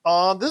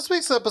On this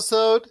week's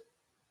episode,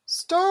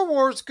 Star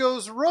Wars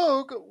goes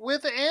rogue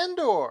with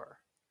Andor.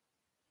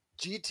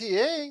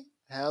 GTA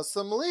has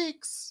some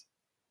leaks.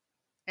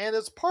 And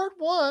it's part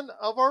one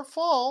of our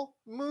fall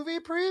movie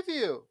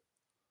preview.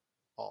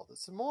 All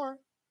this and more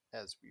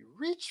as we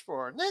reach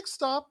for our next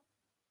stop,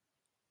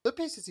 the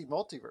PCC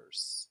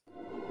Multiverse.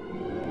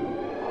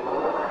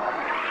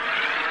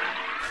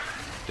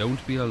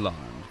 Don't be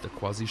alarmed. The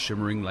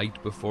quasi-shimmering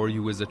light before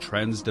you is a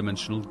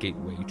trans-dimensional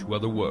gateway to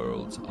other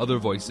worlds, other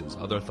voices,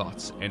 other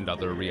thoughts, and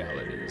other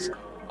realities.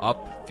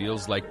 Up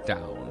feels like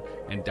down,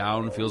 and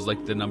down feels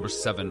like the number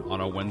 7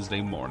 on a Wednesday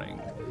morning.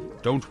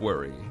 Don't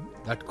worry.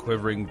 That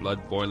quivering,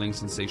 blood-boiling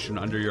sensation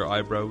under your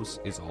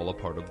eyebrows is all a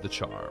part of the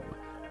charm.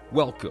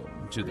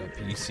 Welcome to the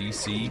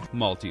PCC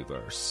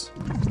Multiverse.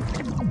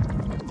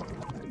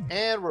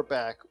 And we're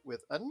back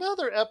with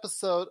another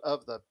episode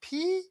of the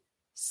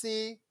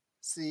PCC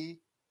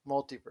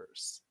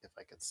Multiverse, if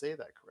I can say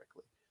that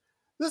correctly.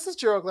 This is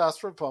Gerald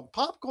Glassford from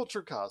Pop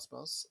Culture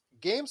Cosmos,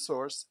 Game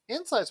Source,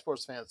 Inside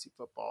Sports Fantasy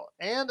Football,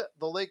 and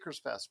the Lakers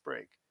Fast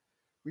Break.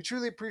 We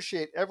truly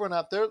appreciate everyone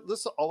out there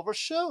listening to all of our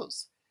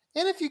shows.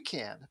 And if you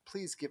can,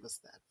 please give us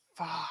that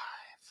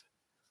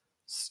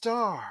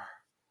 5-star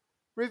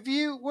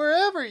review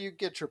wherever you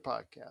get your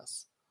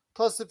podcasts.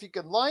 Plus, if you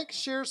can like,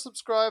 share,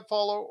 subscribe,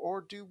 follow,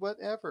 or do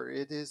whatever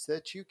it is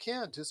that you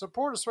can to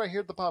support us right here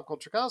at the Pop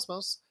Culture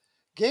Cosmos,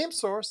 Game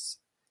Source,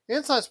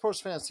 Inside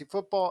Sports Fantasy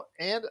Football,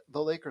 and the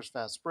Lakers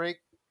Fast Break.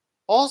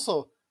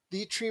 Also,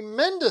 the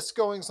tremendous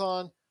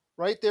goings-on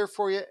right there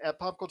for you at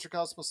Pop Culture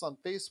Cosmos on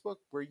Facebook,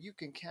 where you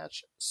can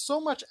catch so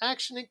much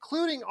action,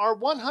 including our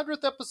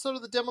 100th episode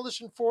of the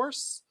Demolition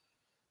Force,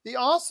 the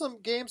awesome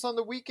games on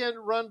the weekend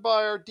run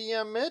by our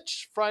DM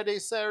Mitch, Friday,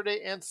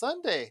 Saturday, and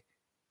Sunday.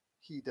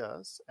 He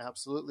does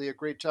absolutely a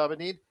great job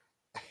indeed.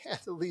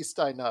 At least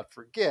I not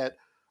forget,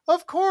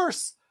 of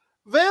course,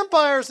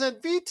 Vampires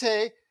and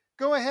Vitae.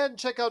 Go ahead and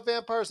check out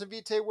Vampires and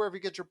Vitae wherever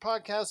you get your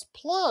podcasts.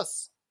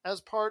 Plus,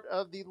 as part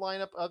of the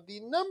lineup of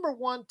the number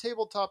one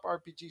tabletop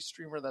RPG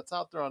streamer that's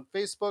out there on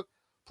Facebook,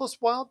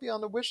 plus Wild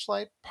Beyond the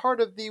Witchlight,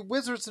 part of the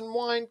Wizards and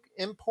Wine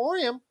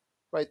Emporium,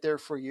 right there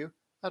for you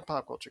at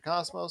Pop Culture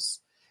Cosmos.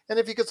 And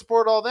if you could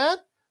support all that,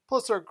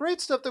 plus our great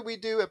stuff that we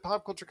do at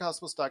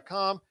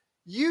popculturecosmos.com,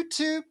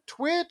 YouTube,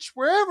 Twitch,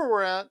 wherever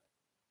we're at,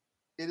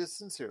 it is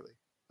sincerely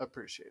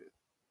appreciated.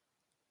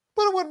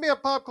 But it wouldn't be a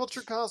Pop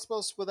Culture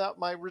Cosmos without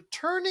my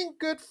returning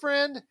good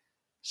friend.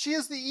 She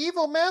is the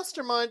evil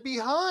mastermind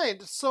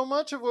behind so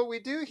much of what we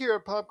do here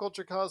at Pop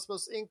Culture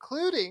Cosmos,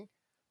 including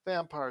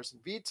Vampires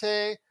and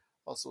Vitae,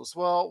 also as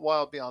well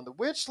Wild Beyond the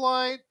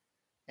Witchlight,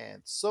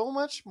 and so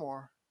much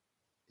more.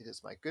 It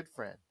is my good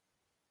friend.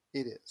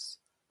 It is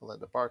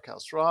Melinda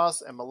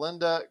Barkhouse-Ross. And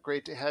Melinda,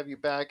 great to have you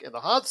back in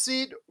the hot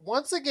seat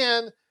once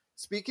again,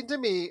 speaking to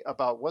me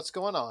about what's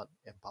going on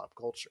in pop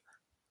culture.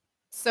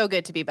 So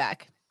good to be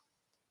back.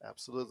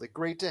 Absolutely.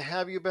 Great to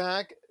have you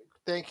back.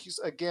 Thank you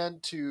again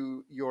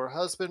to your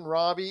husband,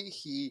 Robbie.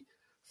 He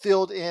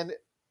filled in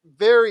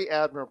very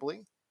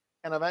admirably.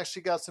 And I've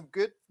actually got some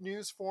good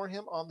news for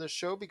him on this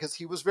show because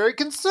he was very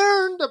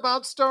concerned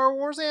about Star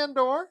Wars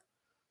Andor.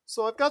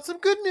 So I've got some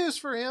good news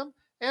for him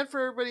and for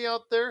everybody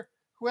out there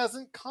who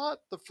hasn't caught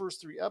the first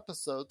 3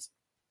 episodes.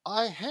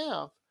 I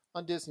have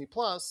on Disney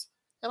Plus,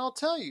 and I'll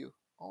tell you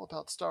all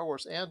about Star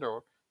Wars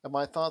Andor and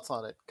my thoughts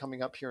on it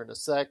coming up here in a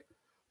sec.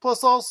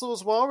 Plus, also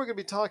as well, we're going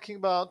to be talking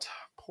about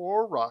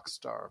poor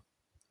Rockstar.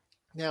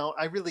 Now,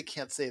 I really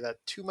can't say that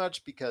too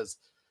much because,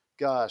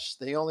 gosh,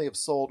 they only have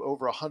sold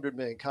over 100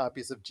 million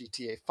copies of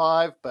GTA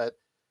 5, but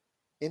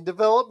in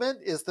development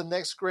is the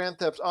next Grand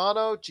Theft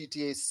Auto,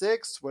 GTA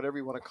 6, whatever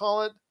you want to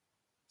call it.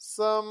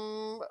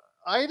 Some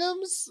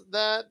items,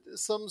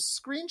 some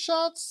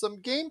screenshots,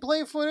 some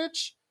gameplay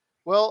footage.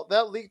 Well,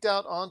 that leaked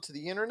out onto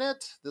the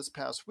internet this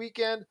past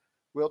weekend.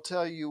 We'll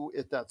tell you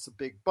if that's a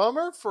big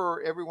bummer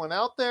for everyone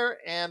out there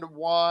and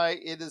why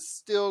it is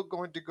still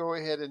going to go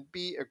ahead and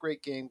be a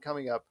great game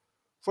coming up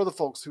for the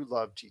folks who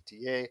love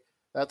GTA.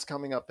 That's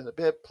coming up in a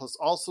bit. Plus,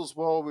 also as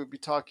well, we'll be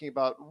talking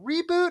about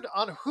reboot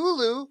on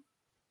Hulu.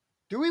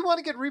 Do we want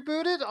to get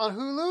rebooted on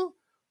Hulu?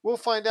 We'll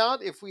find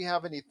out if we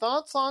have any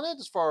thoughts on it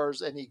as far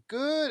as any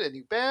good,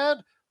 any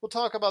bad. We'll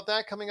talk about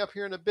that coming up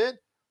here in a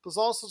bit. Plus,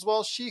 also as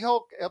well,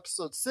 She-Hulk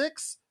episode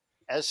 6.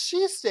 As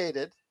she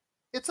stated,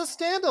 it's a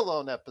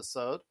standalone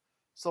episode,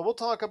 so we'll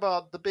talk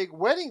about the big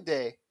wedding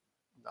day.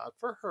 Not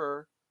for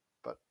her,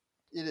 but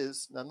it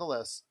is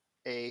nonetheless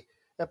a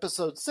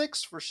episode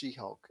 6 for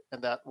She-Hulk,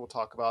 and that we'll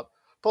talk about.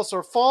 Plus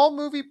our fall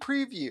movie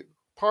preview,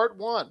 part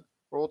 1,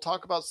 where we'll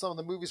talk about some of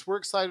the movies we're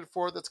excited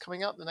for that's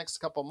coming out in the next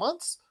couple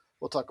months.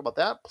 We'll talk about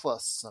that,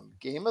 plus some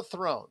Game of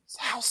Thrones,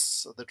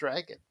 House of the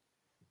Dragon.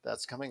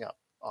 That's coming up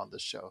on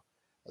this show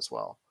as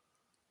well.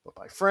 But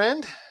my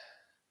friend,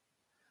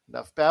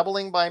 enough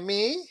babbling by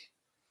me.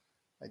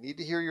 I need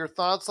to hear your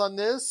thoughts on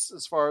this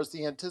as far as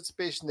the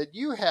anticipation that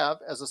you have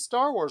as a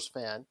Star Wars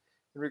fan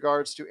in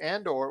regards to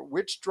Andor,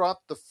 which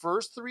dropped the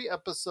first 3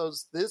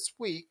 episodes this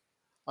week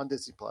on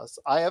Disney Plus.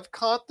 I have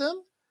caught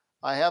them.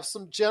 I have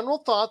some general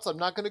thoughts. I'm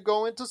not going to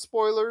go into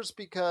spoilers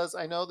because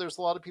I know there's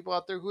a lot of people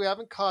out there who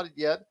haven't caught it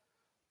yet.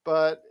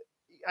 But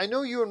I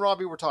know you and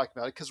Robbie were talking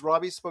about it because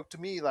Robbie spoke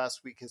to me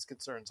last week, his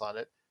concerns on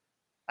it.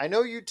 I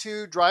know you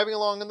two driving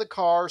along in the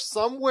car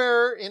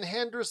somewhere in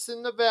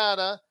Henderson,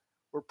 Nevada.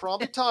 We're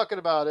probably talking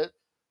about it.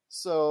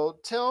 So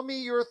tell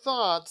me your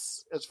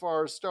thoughts as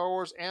far as Star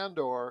Wars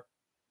Andor.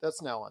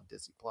 That's now on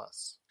Disney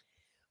Plus.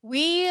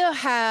 We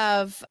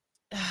have,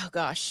 oh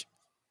gosh,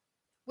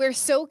 we're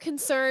so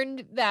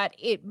concerned that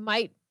it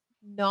might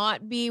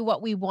not be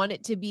what we want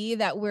it to be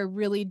that we're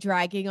really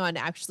dragging on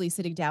actually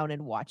sitting down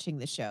and watching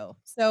the show.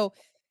 So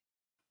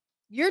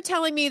you're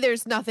telling me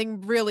there's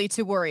nothing really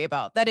to worry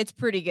about, that it's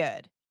pretty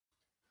good.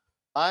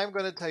 I'm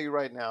going to tell you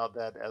right now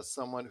that as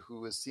someone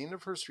who has seen the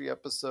first 3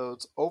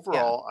 episodes,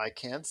 overall, I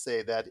can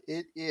say that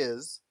it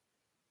is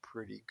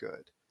pretty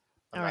good.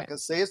 I'm not going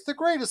to say it's the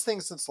greatest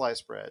thing since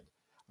sliced bread.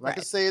 I'm not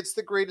going to say it's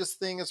the greatest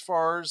thing as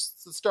far as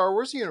the Star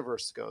Wars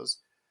universe goes.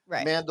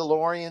 Right.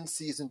 Mandalorian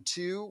season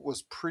 2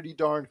 was pretty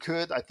darn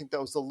good. I think that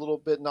was a little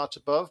bit notch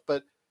above.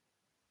 But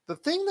the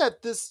thing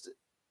that this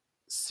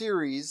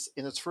series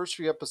in its first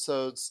 3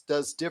 episodes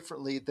does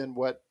differently than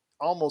what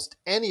almost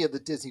any of the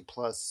Disney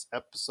Plus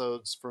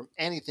episodes from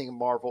anything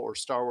Marvel or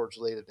Star Wars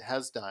related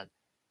has done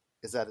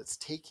is that it's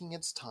taking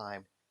its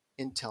time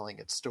in telling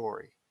its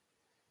story.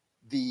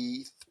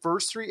 The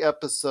first 3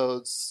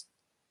 episodes,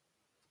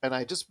 and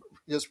I just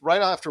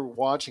right after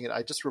watching it,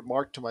 I just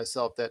remarked to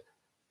myself that,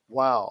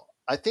 wow,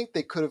 I think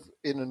they could have,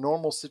 in a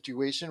normal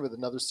situation with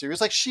another series,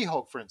 like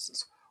She-Hulk, for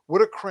instance, would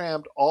have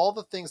crammed all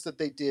the things that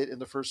they did in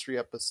the first 3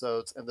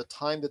 episodes and the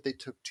time that they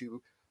took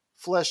to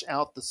flesh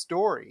out the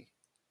story,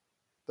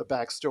 the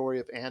backstory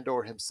of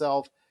Andor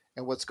himself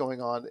and what's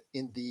going on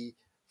in the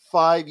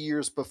 5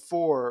 years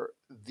before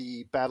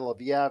the Battle of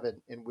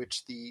Yavin, in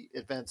which the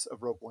events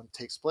of Rogue One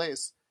takes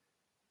place.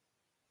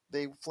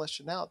 They flesh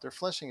it out. They're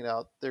fleshing it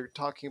out. They're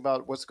talking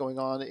about what's going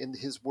on in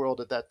his world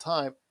at that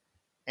time.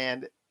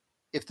 And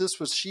if this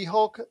was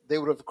She-Hulk, they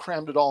would have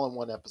crammed it all in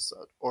one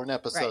episode or an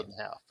episode and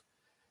a half.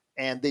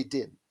 And they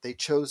didn't. They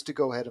chose to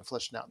go ahead and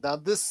flesh it out. Now,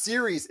 this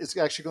series is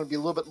actually going to be a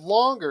little bit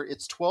longer.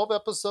 It's 12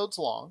 episodes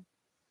long.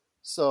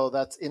 So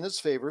that's in its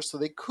favor. So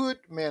they could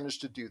manage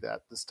to do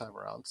that this time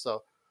around.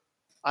 So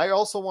I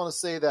also want to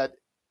say that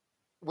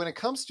when it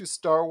comes to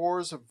Star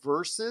Wars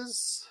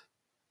versus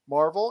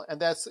Marvel, and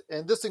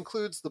this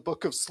includes the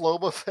Book of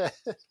Sloba Fett,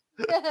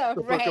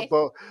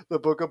 the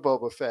Book of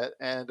Boba Fett,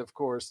 and of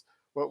course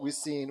what we've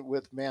seen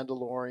with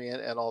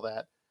Mandalorian and all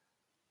that.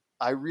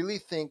 I really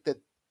think that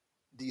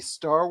the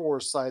Star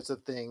Wars sides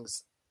of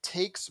things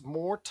takes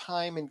more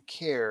time and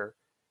care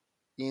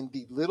in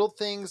the little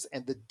things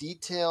and the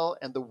detail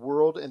and the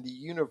world and the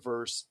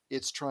universe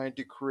it's trying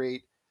to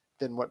create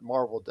than what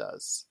Marvel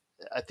does.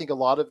 I think a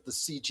lot of the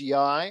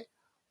CGI,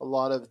 a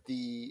lot of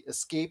the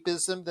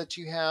escapism that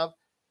you have,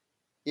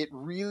 it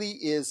really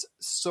is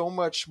so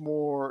much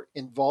more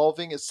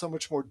involving. It's so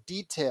much more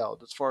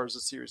detailed as far as the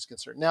series is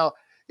concerned. Now,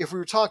 if we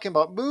were talking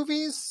about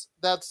movies,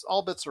 that's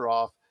all bets are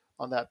off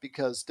on that,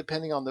 because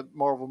depending on the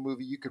Marvel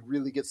movie, you could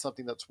really get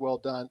something that's well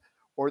done,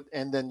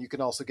 and then you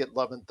can also get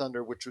Love and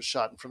Thunder, which was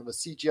shot in front of a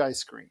CGI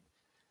screen.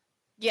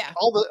 Yeah,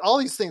 all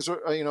these things are,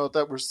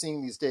 that we're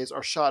seeing these days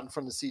are shot in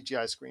front of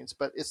CGI screens,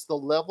 but it's the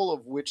level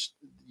of which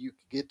you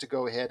get to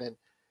go ahead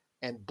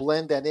and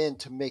blend that in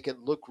to make it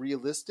look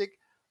realistic,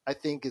 I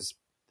think is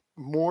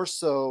more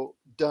so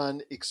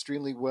done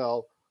extremely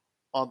well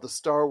on the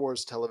Star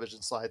Wars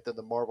television side than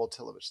the Marvel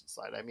television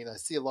side. I mean, I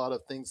see a lot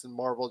of things in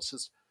Marvel. It's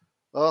just,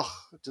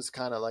 just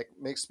kind of like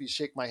makes me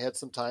shake my head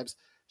sometimes.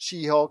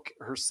 She-Hulk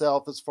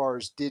herself, as far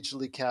as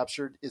digitally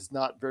captured, is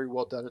not very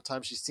well done at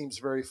times. She seems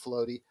very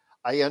floaty.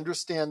 I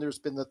understand there's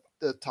been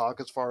the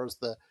talk as far as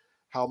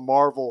how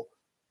Marvel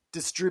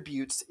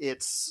distributes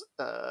its,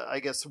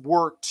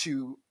 work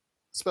to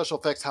special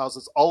effects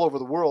houses all over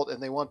the world,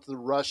 and they want to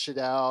rush it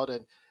out,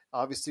 and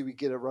obviously we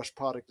get a rush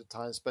product at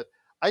times. But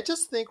I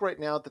just think right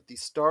now that the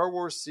Star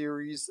Wars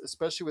series,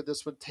 especially with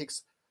this one,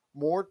 takes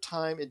more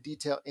time and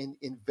detail in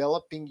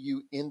enveloping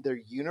you in their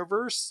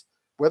universe.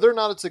 Whether or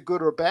not it's a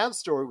good or bad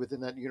story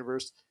within that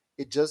universe,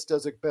 it just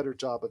does a better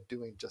job of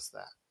doing just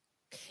that.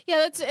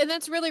 Yeah,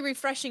 that's really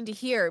refreshing to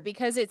hear,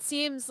 because it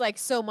seems like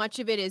so much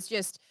of it is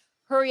just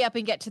hurry up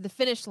and get to the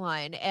finish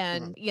line,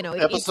 and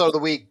episode of the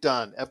week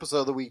done.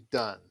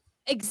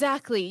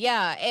 Exactly.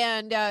 Yeah.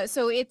 And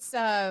so it's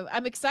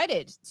I'm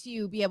excited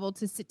to be able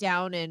to sit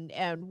down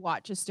and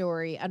watch a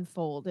story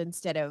unfold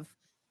instead of,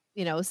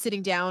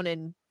 sitting down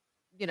and,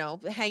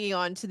 hanging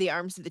on to the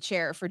arms of the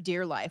chair for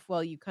dear life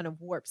while you kind of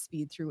warp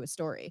speed through a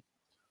story.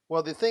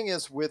 Well, the thing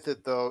is with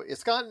it, though,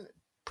 it's gotten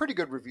pretty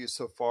good reviews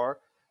so far.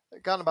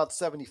 It got about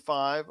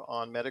 75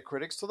 on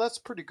Metacritic, so that's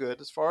pretty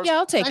good as far as... Yeah,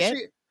 I'll take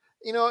it.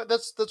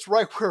 That's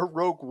right where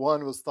Rogue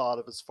One was thought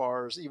of, as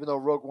far as, even though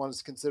Rogue One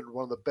is considered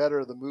one of the better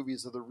of the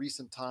movies of the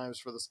recent times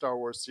for the Star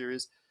Wars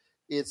series,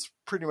 it's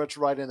pretty much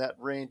right in that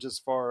range as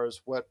far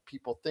as what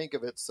people think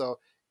of it. So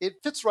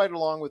it fits right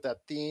along with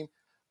that theme.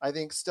 I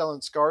think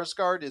Stellan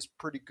Skarsgård is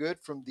pretty good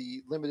from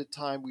the limited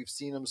time we've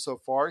seen him so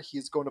far.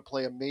 He's going to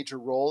play a major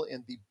role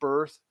in the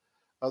birth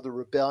of the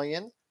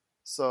rebellion.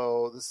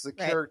 So this is a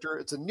character,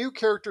 it's a new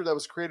character that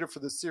was created for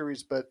the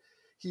series, but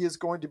he is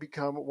going to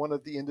become one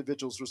of the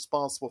individuals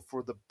responsible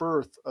for the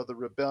birth of the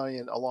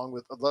rebellion, along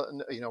with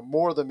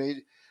more of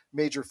the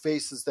major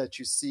faces that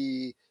you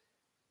see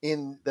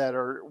in that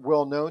are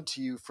well known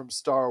to you from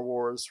Star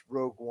Wars,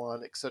 Rogue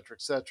One, etc.,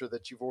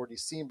 that you've already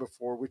seen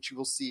before, which you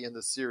will see in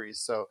the series.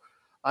 So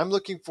I'm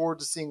looking forward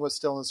to seeing what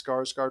Stellan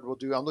Skarsgård will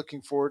do. I'm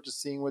looking forward to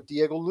seeing what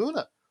Diego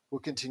Luna will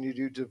continue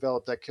to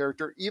develop that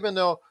character, even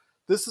though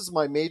this is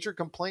my major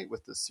complaint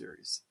with this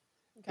series,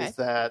 is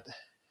that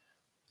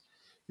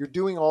you're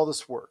doing all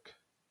this work.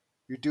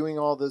 You're doing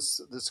all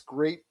this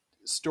great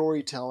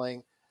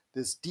storytelling,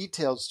 this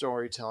detailed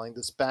storytelling,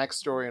 this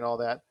backstory and all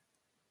that,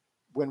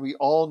 when we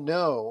all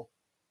know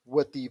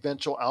what the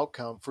eventual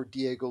outcome for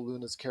Diego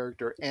Luna's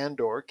character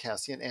Andor,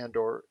 Cassian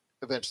Andor,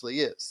 eventually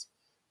is.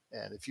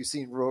 And if you've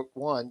seen Rogue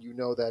One, you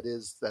know that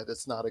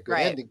it's not a good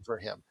ending for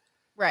him.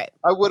 Right.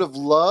 I would have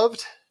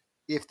loved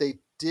if they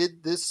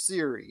did this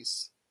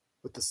series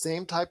with the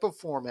same type of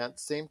format,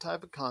 same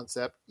type of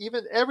concept,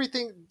 even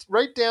everything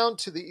right down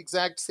to the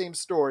exact same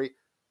story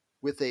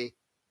with a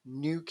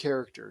new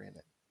character in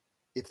it.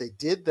 If they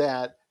did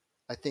that,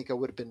 I think I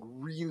would have been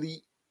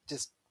really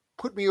just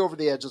put me over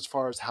the edge as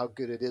far as how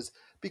good it is,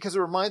 because it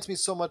reminds me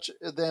so much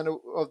then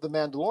of The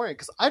Mandalorian,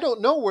 because I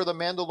don't know where the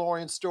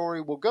Mandalorian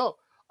story will go.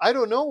 I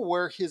don't know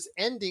where his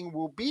ending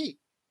will be.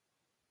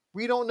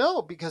 We don't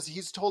know, because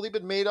he's totally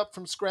been made up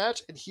from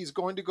scratch, and he's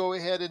going to go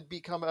ahead and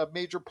become a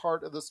major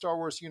part of the Star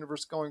Wars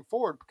universe going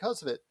forward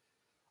because of it.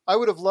 I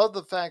would have loved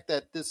the fact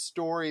that this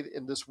story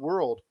in this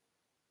world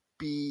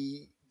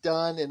be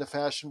done in a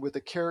fashion with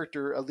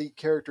a lead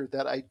character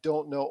that I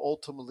don't know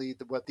ultimately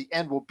what the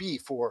end will be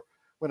for,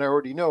 when I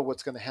already know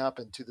what's going to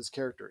happen to this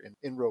character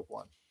in Rogue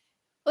One.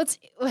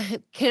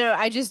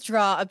 I just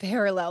draw a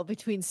parallel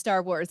between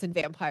Star Wars and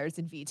Vampires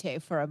and Vitae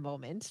for a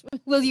moment?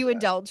 Will you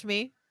indulge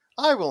me?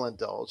 I will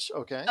indulge.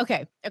 Okay.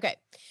 Okay.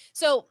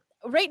 So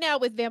right now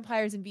with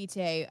Vampires and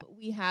Vitae,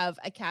 we have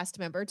a cast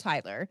member,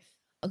 Tyler,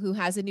 who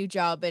has a new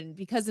job, and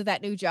because of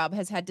that new job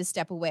has had to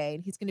step away,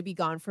 and he's going to be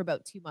gone for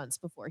about 2 months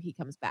before he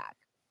comes back.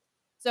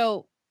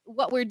 So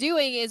what we're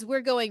doing is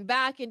we're going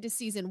back into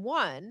season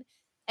 1,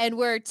 and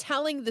we're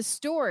telling the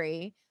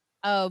story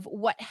of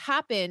what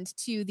happened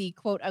to the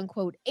quote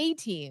unquote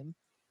A-team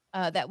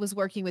that was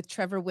working with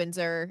Trevor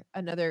Windsor,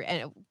 another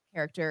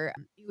character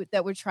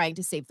that were trying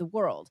to save the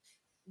world.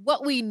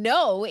 What we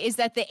know is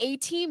that the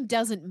A-team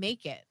doesn't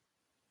make it.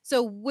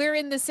 So we're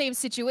in the same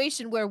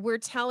situation where we're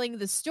telling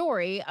the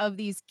story of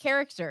these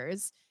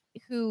characters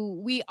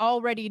who we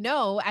already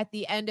know at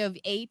the end of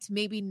 8,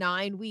 maybe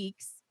 9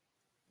 weeks,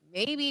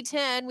 maybe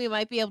 10, we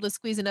might be able to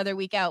squeeze another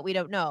week out. We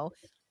don't know.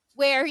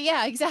 Where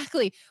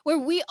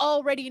we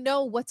already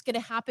know what's going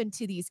to happen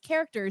to these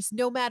characters,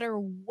 no matter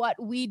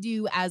what we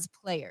do as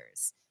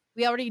players.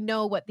 We already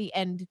know what the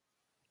end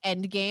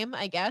game,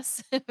 I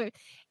guess,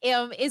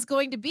 is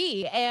going to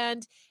be.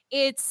 And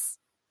it's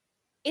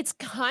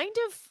kind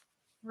of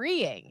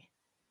freeing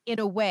in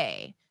a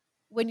way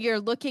when you're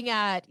looking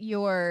at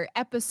your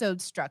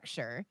episode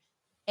structure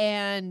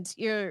and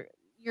you're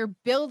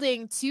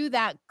building to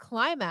that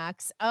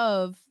climax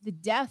of the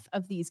death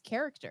of these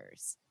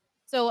characters.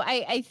 So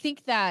I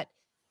think that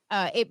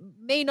it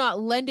may not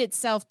lend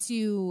itself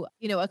to,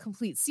 a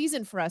complete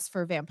season for us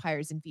for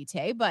Vampires and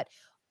Vitae, but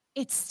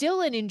it's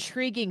still an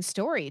intriguing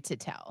story to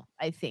tell,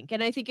 I think.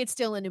 And I think it's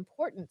still an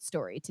important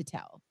story to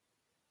tell.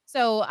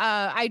 So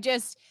I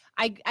guess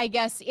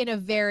in a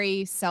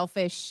very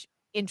selfish,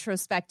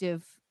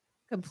 introspective,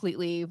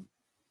 completely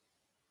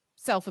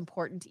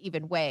self-important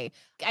even way,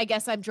 I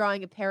guess I'm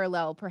drawing a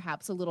parallel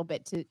perhaps a little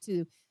bit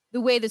to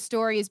the way the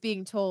story is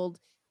being told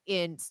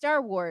in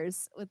Star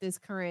Wars with this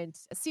current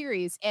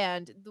series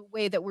and the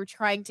way that we're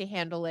trying to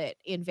handle it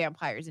in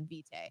Vampires and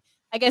Vitae.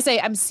 I guess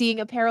I'm seeing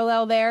a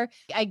parallel there.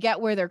 I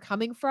get where they're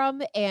coming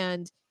from.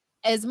 And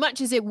as much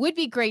as it would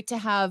be great to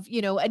have,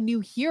 a new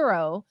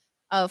hero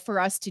for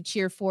us to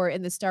cheer for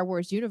in the Star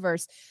Wars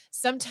universe,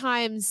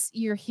 sometimes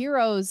your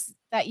heroes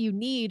that you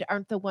need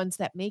aren't the ones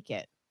that make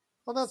it.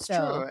 Well, that's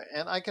true.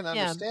 And I can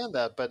understand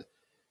that. But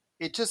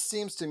it just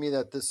seems to me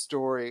that this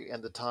story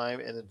and the time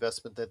and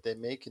investment that they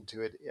make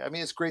into it, I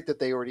mean, it's great that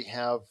they already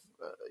have,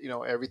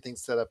 everything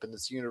set up in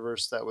this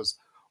universe that was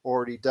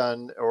already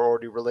done or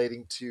already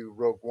relating to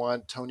Rogue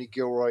One. Tony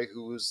Gilroy,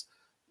 who was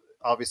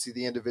obviously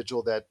the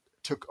individual that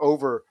took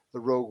over the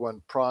Rogue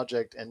One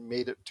project and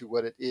made it to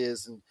what it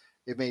is. And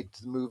it made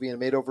the movie and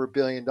made over $1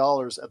 billion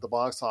at the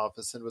box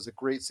office and was a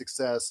great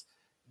success.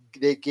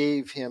 They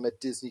gave him a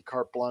Disney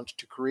carte blanche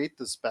to create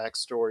this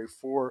backstory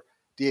for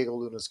Diego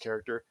Luna's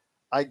character.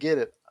 I get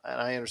it and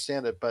I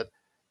understand it, but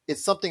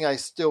it's something I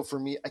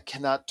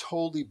cannot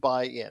totally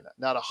buy in,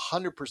 not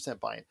 100%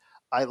 buy in.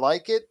 I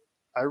like it.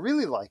 I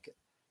really like it,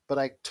 but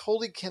I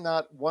totally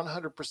cannot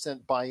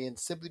 100% buy in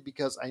simply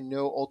because I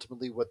know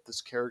ultimately what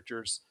this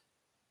character's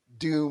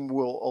doom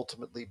will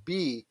ultimately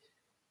be.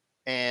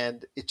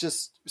 And it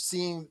just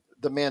seeing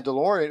the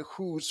Mandalorian,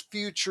 whose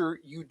future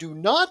you do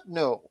not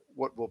know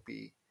what will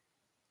be,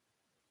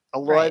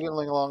 riding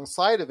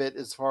alongside of it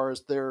as far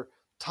as their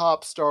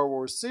top Star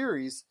Wars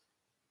series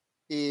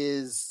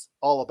is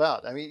all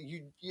about. I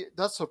mean,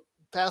 that's a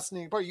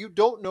fascinating part. You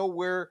don't know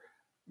where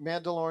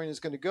Mandalorian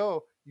is going to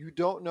go. You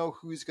don't know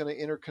who he's going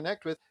to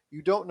interconnect with.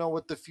 You don't know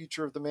what the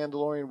future of the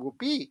Mandalorian will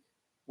be.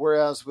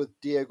 Whereas with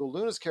Diego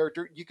Luna's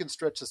character, you can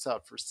stretch this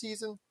out for a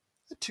season,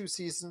 2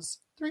 seasons,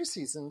 3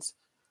 seasons.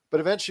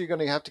 But eventually you're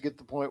going to have to get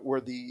to the point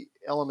where the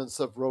elements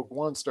of Rogue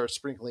One start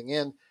sprinkling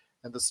in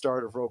and the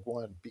start of Rogue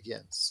One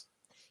begins.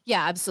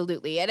 Yeah,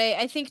 absolutely. And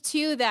I think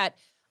too that,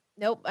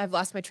 nope, I've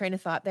lost my train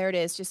of thought. There it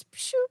is. Just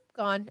shoop,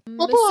 gone.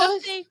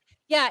 Bye-bye.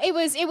 Yeah, it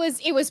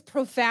was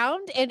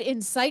profound and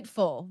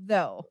insightful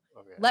though.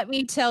 Okay. Let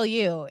me tell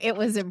you, it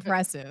was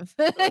impressive.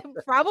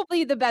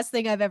 Probably the best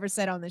thing I've ever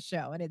said on the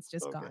show, and it's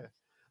just gone.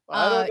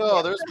 I don't know.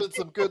 Yeah. There's been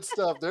some good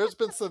stuff. There's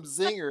been some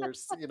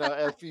zingers.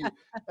 If you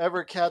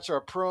ever catch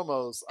our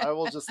promos, I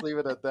will just leave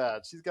it at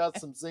that. She's got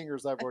some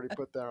zingers I've already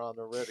put there on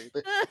already.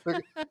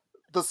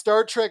 The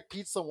Star Trek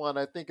pizza one,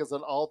 I think, is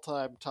an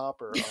all-time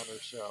topper on her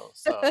show.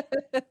 So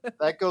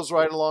that goes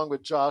right along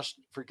with Josh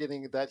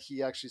forgetting that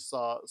he actually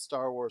saw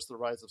Star Wars: The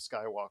Rise of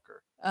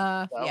Skywalker.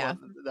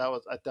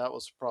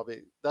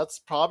 That's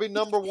probably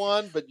number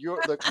one. But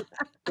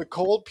the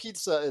cold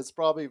pizza is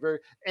probably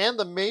and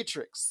the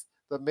Matrix.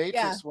 The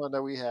Matrix one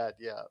that we had,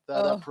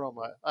 that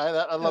promo.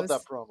 I love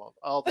that promo.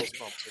 All those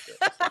promos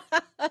are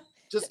good.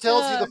 Just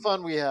tells you the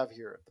fun we have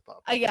here at the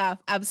pub. Yeah,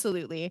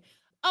 absolutely.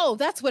 Oh,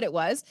 that's what it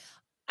was.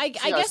 I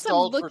guess I'm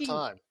looking. For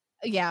time.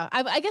 Yeah,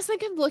 I guess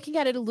I'm looking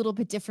at it a little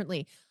bit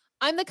differently.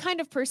 I'm the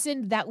kind of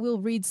person that will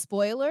read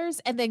spoilers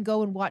and then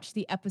go and watch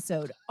the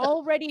episode,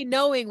 already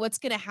knowing what's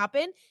going to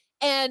happen,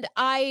 and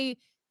I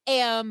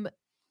am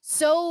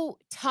so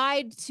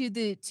tied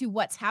to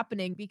what's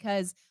happening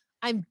because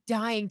I'm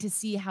dying to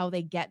see how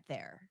they get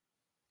there.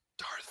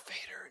 Darth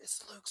Vader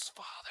is Luke's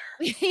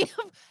father.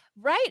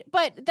 Right?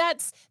 But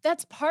that's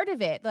part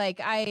of it. Like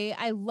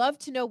I love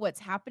to know what's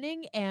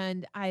happening,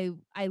 and I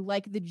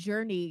like the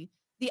journey,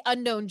 the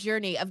unknown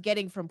journey of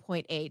getting from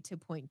point A to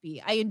point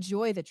B. I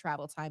enjoy the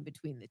travel time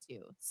between the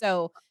two.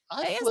 So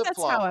I guess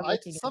that's how I'm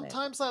looking at it.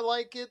 Sometimes I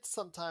like it,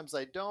 sometimes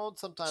I don't.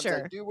 Sometimes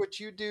Sure. I do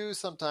what you do,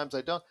 sometimes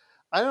I don't.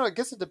 I don't know. I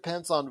guess it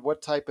depends on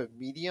what type of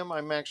medium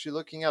I'm actually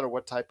looking at or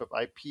what type of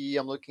IP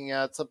I'm looking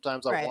at.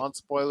 Sometimes I want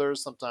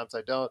spoilers. Sometimes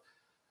I don't.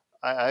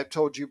 I've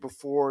told you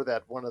before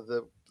that one of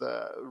the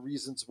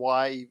reasons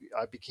why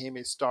I became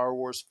a Star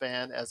Wars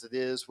fan as it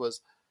is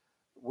was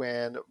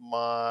when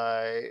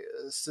my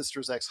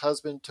sister's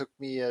ex-husband took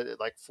me at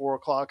like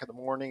 4:00 in the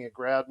morning and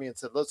grabbed me and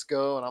said, "Let's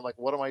go." And I'm like,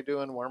 "What am I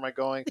doing? Where am I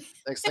going?"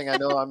 Next thing I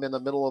know, I'm in the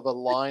middle of a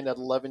line at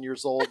 11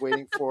 years old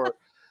waiting for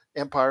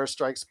Empire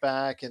Strikes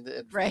Back, and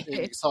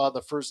we saw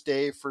the first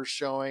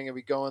showing, and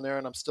we go in there,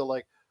 and I'm still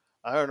like,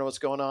 I don't know what's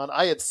going on.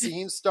 I had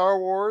seen Star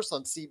Wars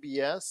on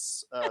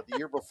CBS the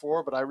year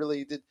before, but I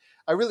really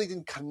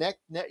didn't connect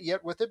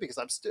yet with it because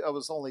I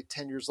was only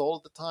 10 years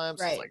old at the time.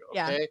 So I was like,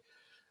 okay. Yeah.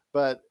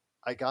 But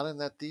I got in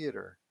that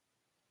theater,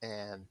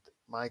 and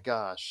my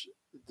gosh,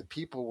 the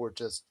people were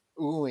just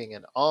oohing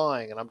and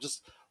awing, and I'm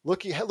just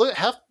looking. Half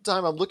the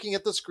time I'm looking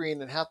at the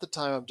screen, and half the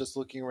time I'm just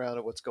looking around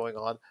at what's going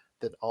on.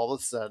 Then all of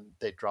a sudden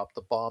they dropped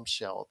the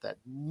bombshell that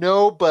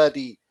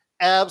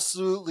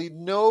absolutely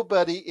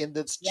nobody in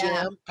this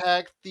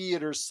jam-packed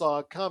theater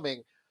saw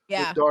coming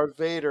with Darth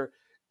Vader,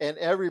 and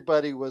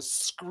everybody was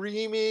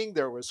screaming.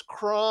 There was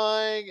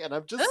crying, and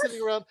I'm just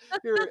sitting around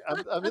here.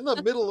 I'm in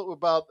the middle of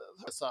about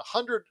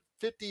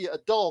 150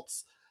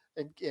 adults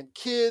and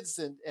kids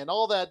and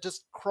all that,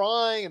 just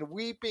crying and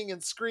weeping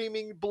and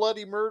screaming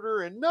bloody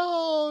murder and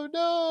no,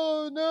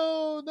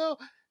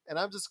 and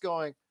I'm just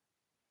going,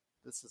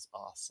 this is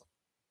awesome.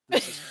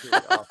 This is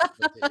really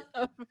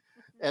awesome.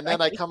 And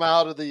then I come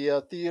out of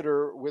the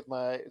theater with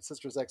my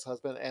sister's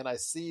ex-husband, and I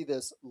see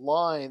this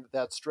line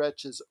that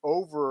stretches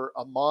over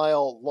a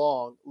mile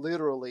long,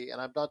 literally.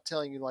 And I'm not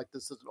telling you like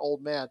this is an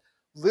old man.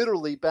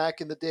 Literally, back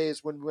in the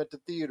days when we went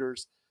to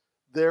theaters,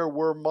 there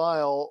were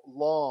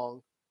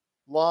mile-long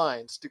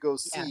lines to go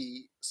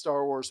see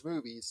Star Wars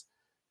movies.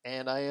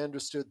 And I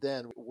understood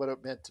then what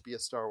it meant to be a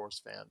Star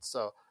Wars fan.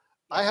 So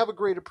I have a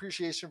great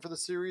appreciation for the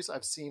series.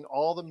 I've seen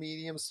all the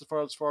mediums as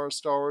far as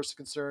Star Wars is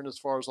concerned, as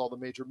far as all the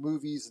major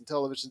movies and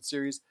television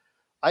series.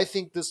 I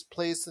think this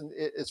place,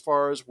 as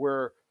far as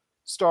where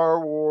Star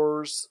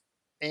Wars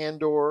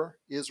Andor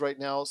is right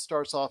now,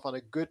 starts off on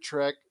a good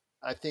track.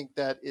 I think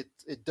that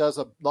it does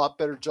a lot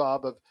better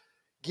job of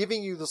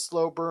giving you the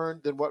slow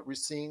burn than what we're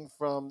seeing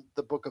from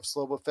the Book of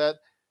Boba Fett.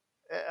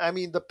 I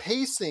mean, the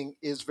pacing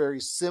is very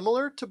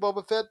similar to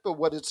Boba Fett, but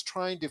what it's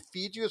trying to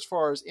feed you as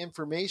far as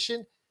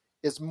information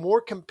is more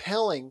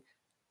compelling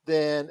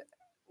than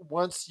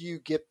once you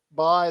get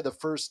by the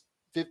first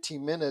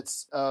 15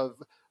 minutes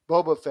of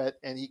Boba Fett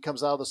and he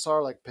comes out of the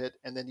Sarlacc pit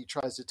and then he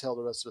tries to tell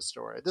the rest of the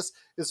story. This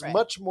is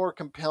much more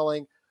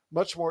compelling,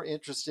 much more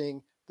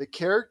interesting. The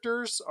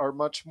characters are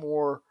much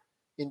more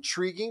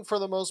intriguing for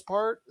the most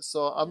part.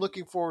 So I'm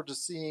looking forward to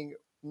seeing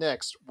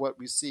next what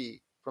we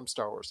see from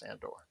Star Wars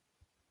Andor.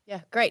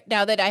 Yeah, great.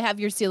 Now that I have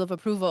your seal of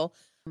approval,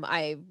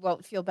 I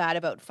won't feel bad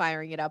about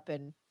firing it up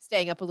and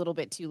staying up a little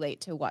bit too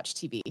late to watch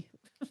TV.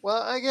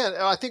 Well, again,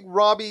 I think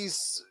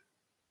Robbie's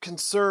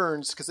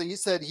concerns, because he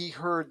said he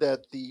heard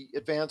that the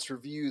advanced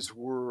reviews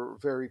were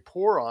very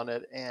poor on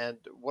it, and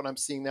what I'm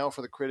seeing now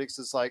for the critics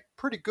is like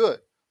pretty good.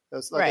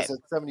 That's like I Right. said,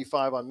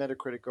 75 on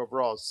Metacritic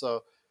overall.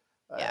 So,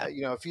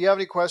 Yeah. if you have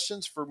any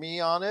questions for me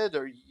on it,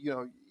 or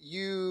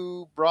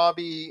you,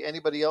 Robbie,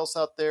 anybody else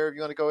out there, if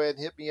you want to go ahead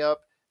and hit me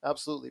up,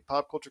 absolutely,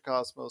 Pop Culture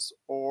Cosmos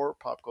or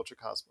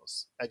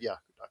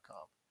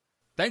popculturecosmos@yahoo.com.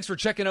 Thanks for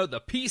checking out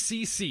the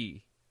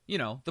PCC,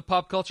 the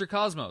Pop Culture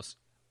Cosmos.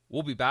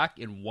 We'll be back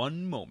in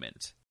one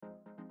moment.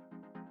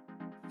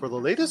 For the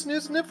latest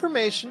news and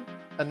information,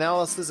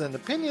 analysis and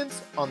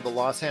opinions on the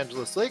Los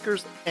Angeles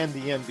Lakers and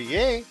the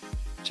NBA,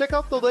 check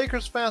out the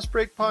Lakers Fast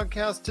Break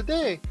podcast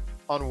today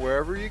on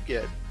wherever you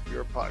get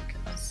your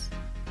podcasts.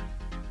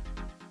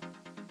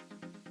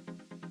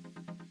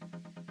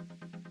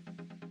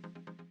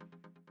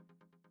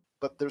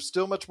 But there's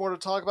still much more to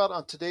talk about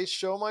on today's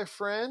show, my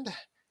friend.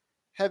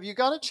 Have you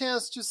got a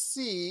chance to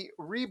see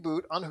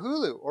Reboot on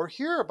Hulu or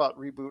hear about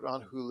Reboot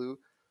on Hulu,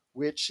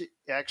 which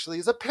actually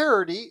is a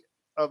parody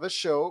of a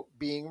show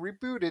being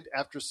rebooted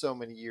after so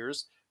many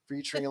years,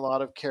 featuring a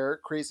lot of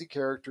crazy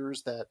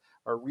characters that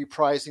are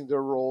reprising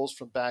their roles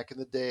from back in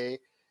the day,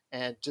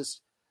 and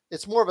just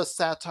it's more of a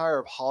satire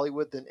of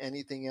Hollywood than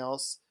anything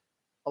else.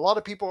 A lot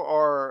of people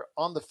are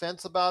on the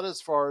fence about it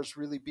as far as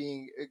really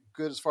being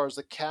good as far as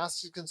the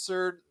cast is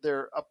concerned.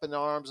 They're up in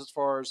arms as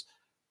far as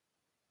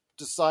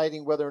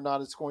deciding whether or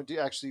not it's going to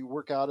actually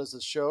work out as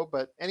a show.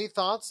 But any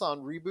thoughts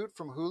on Reboot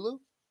from Hulu?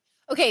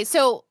 Okay,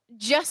 so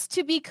just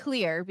to be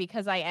clear,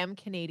 because I am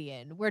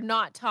Canadian, we're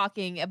not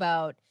talking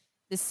about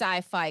the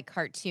sci-fi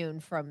cartoon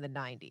from the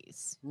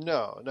 90s.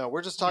 No,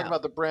 we're just talking No.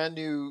 about the brand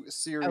new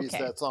series Okay.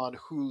 that's on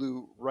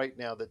Hulu right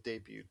now that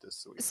debuted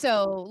this week.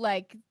 So,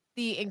 like,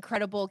 the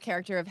incredible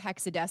character of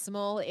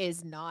Hexadecimal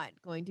is not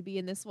going to be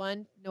in this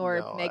one, nor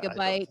No, I don't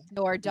Megabyte,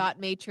 nor Dot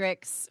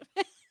Matrix.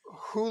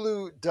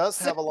 Hulu does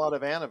have a lot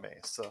of anime,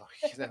 so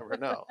you never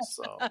know.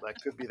 So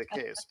that could be the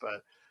case,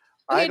 but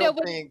Okay, I no,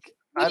 don't think.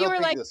 when I you don't were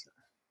think like- this.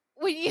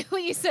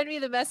 When you sent me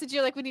the message,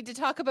 you're like, we need to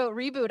talk about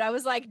Reboot. I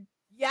was like,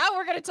 yeah,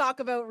 we're going to talk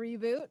about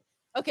Reboot.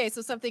 Okay,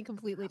 so something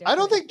completely different. I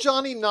don't think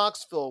Johnny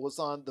Knoxville was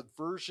on the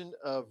version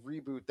of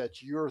Reboot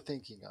that you're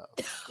thinking of.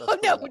 Oh,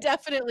 no,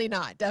 definitely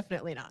not.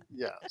 Definitely not.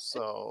 Yeah.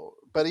 So,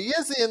 but he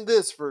is in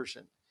this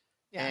version.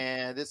 Yeah.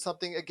 And it's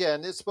something,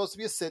 again, it's supposed to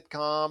be a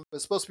sitcom.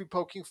 It's supposed to be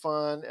poking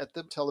fun at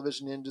the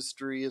television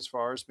industry as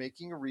far as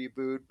making a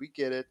reboot. We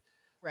get it.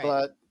 Right.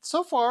 But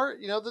so far,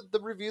 the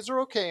reviews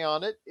are okay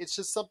on it. It's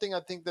just something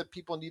I think that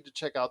people need to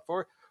check out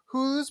for.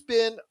 Hulu's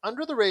been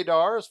under the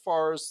radar as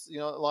far as, a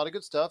lot of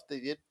good stuff. They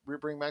did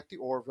bring back the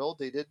Orville.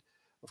 They did,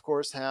 of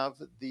course,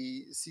 have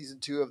the season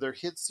 2 of their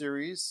hit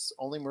series,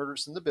 Only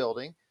Murders in the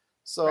Building.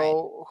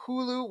 So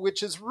Hulu,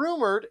 which is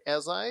rumored,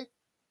 as I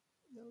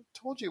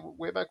told you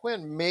way back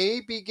when, may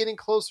be getting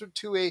closer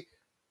to a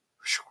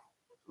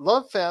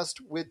love fest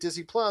with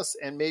Disney Plus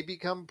and may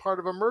become part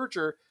of a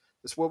merger.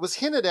 That's what was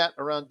hinted at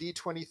around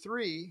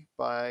D23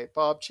 by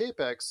Bob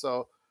Chapek.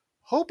 So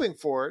hoping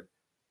for it.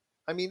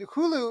 I mean,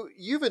 Hulu,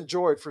 you've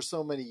enjoyed for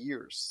so many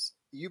years.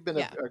 You've been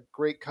a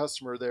great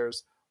customer of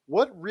theirs.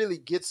 What really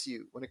gets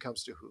you when it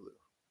comes to Hulu?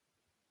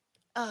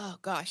 Oh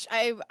gosh,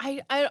 I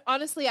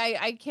honestly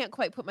I can't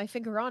quite put my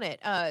finger on it.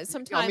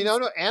 Sometimes I mean, I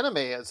know anime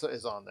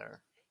is on there.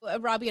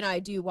 Robbie and I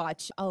do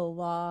watch a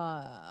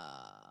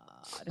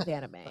lot of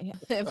anime,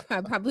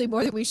 probably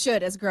more than we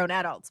should as grown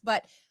adults.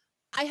 But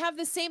I have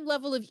the same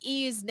level of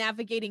ease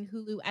navigating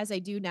Hulu as I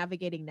do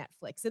navigating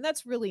Netflix, and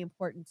that's really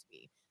important to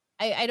me.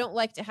 I don't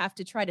like to have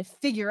to try to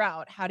figure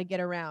out how to get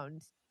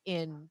around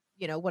in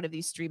one of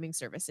these streaming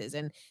services,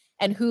 and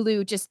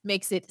Hulu just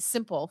makes it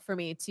simple for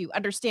me to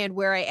understand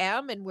where I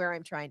am and where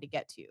I'm trying to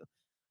get to.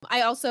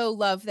 I also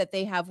love that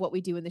they have What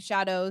We Do in the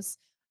Shadows.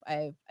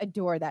 I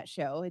adore that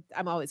show.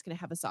 I'm always going to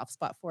have a soft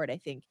spot for it. I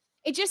think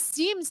it just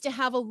seems to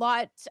have a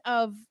lot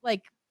of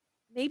like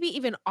maybe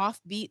even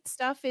offbeat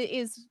stuff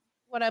is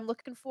what I'm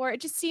looking for. It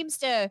just seems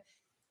to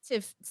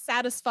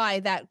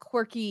satisfy that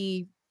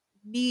quirky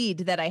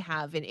need that I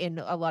have in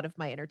a lot of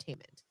my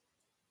entertainment.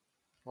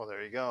 Well,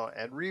 there you go.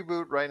 And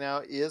Reboot right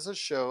now is a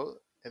show,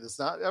 and it's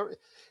not an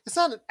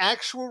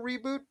actual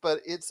reboot,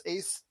 but it's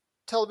a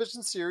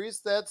television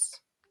series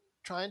that's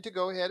trying to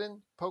go ahead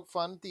and poke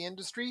fun at the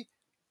industry,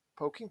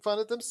 poking fun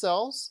at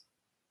themselves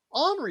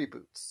on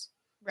reboots.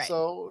 Right.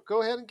 So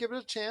go ahead and give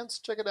it a chance.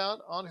 Check it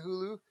out on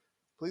Hulu.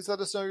 Please let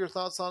us know your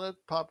thoughts on it.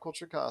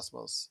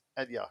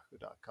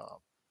 popculturecosmos@yahoo.com.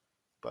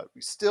 But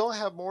we still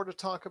have more to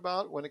talk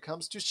about when it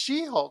comes to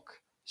She-Hulk.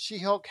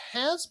 She-Hulk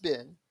has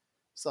been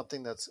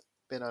something that's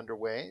been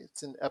underway.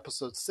 It's in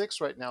episode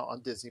 6 right now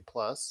on Disney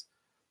Plus,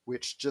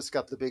 which just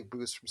got the big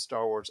boost from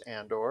Star Wars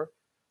Andor.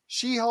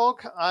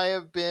 She-Hulk, I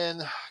have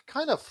been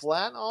kind of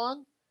flat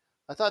on.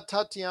 I thought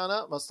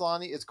Tatiana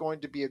Maslany is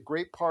going to be a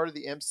great part of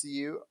the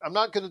MCU. I'm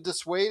not going to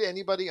dissuade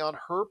anybody on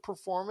her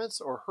performance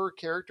or her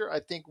character.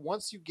 I think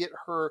once you get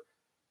her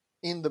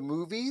in the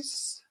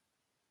movies,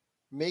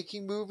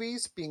 making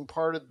movies, being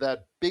part of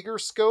that bigger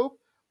scope,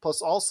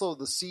 plus also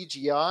the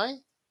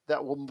CGI,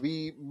 that will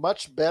be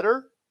much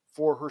better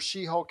for her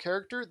She-Hulk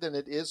character than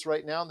it is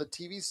right now in the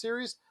TV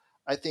series,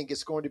 I think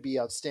it's going to be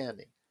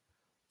outstanding.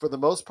 For the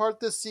most part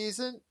this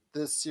season,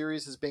 this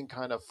series has been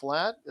kind of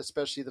flat,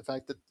 especially the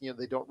fact that,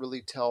 they don't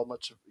really tell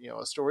much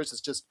of, stories.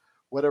 It's just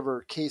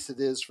whatever case it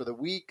is for the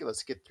week.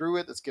 Let's get through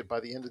it. Let's get by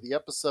the end of the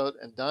episode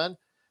and done.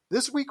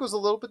 This week was a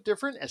little bit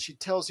different, and she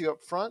tells you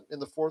up front in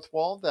the fourth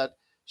wall that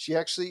she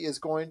actually is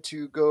going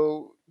to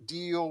go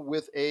deal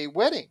with a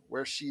wedding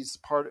where she's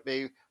part of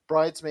a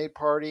bridesmaid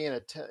party,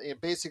 and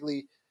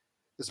basically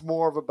it's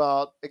more of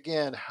about,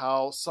 again,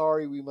 how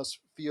sorry we must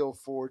feel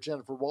for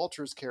Jennifer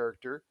Walters'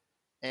 character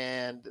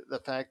and the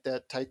fact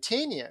that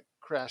Titania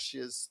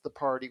crashes the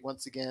party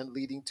once again,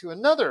 leading to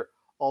another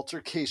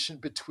altercation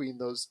between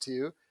those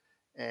two.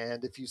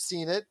 And if you've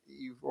seen it,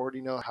 you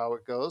already know how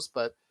it goes.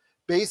 But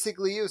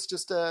basically, it was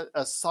just a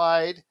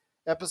side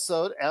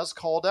episode as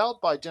called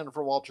out by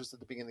Jennifer Walters at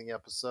the beginning of the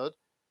episode.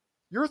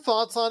 Your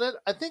thoughts on it?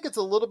 I think it's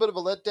a little bit of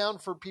a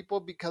letdown for people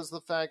because of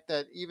the fact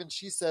that even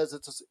she says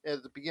at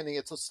the beginning,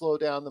 it's a slow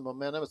down the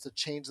momentum. It's a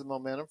change the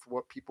momentum for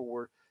what people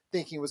were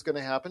thinking was going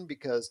to happen,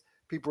 because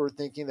people were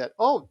thinking that,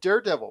 oh,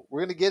 Daredevil, we're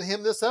going to get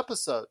him this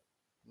episode.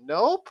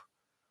 Nope.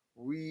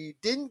 We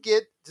didn't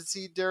get to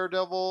see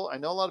Daredevil. I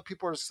know a lot of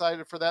people are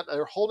excited for that.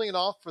 They're holding it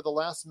off for the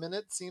last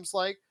minute, seems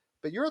like.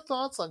 But your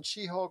thoughts on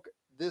She-Hulk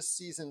this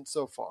season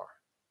so far?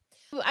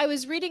 I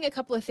was reading a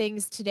couple of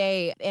things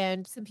today,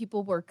 and some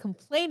people were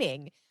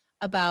complaining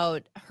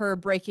about her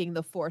breaking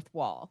the fourth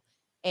wall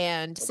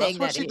and saying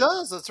that's what she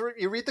does. That's what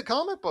you read the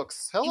comic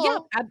books.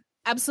 Hello. Yeah,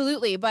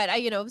 absolutely. But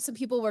some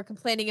people were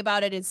complaining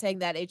about it and saying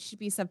that it should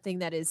be something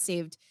that is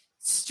saved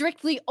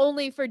strictly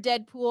only for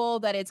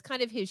Deadpool, that it's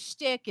kind of his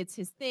shtick, it's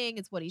his thing,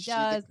 it's what he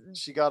does.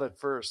 She got it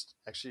first,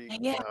 actually.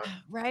 Yeah,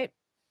 right.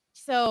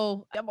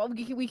 So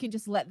we can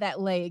just let that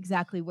lay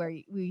exactly where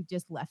we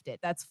just left it.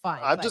 That's fine.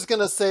 I'm just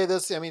going to say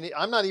this. I mean,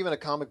 I'm not even a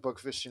comic book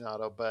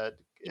aficionado, but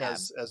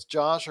as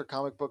Josh, our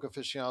comic book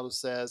aficionado,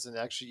 says, and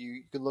actually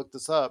you can look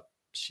this up,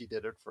 she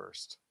did it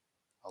first.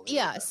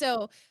 Yeah,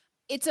 so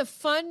it's a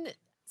fun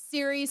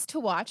series to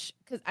watch,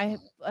 because I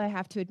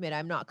have to admit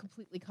I'm not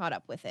completely caught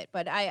up with it,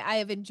 but I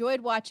have enjoyed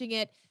watching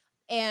it,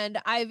 and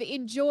I've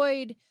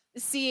enjoyed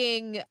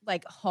seeing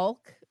like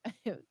Hulk.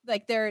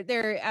 Like their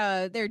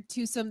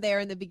twosome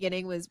there in the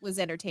beginning was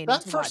entertaining.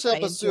 That first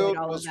episode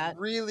was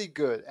really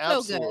good.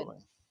 Absolutely. So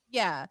good.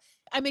 Yeah.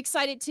 I'm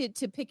excited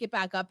to pick it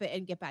back up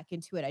and get back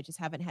into it. I just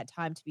haven't had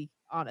time, to be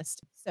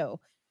honest. So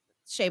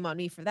shame on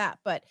me for that.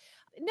 But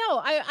no,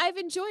 I've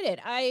enjoyed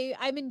it.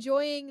 I'm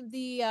enjoying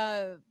the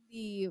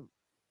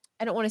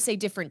I don't want to say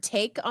different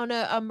take on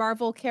a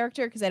Marvel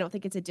character, because I don't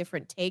think it's a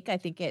different take. I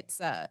think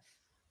it's I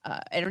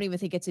don't even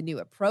think it's a new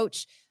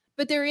approach.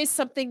 But there is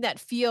something that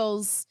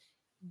feels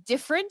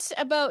different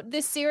about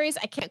this series.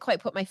 I can't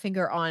quite put my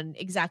finger on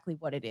exactly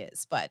what it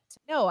is, but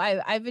no,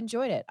 I've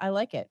enjoyed it. I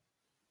like it.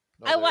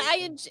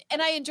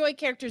 I enjoy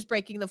characters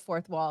breaking the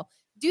fourth wall.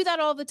 Do that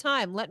all the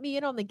time. Let me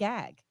in on the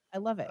gag. I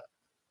love it.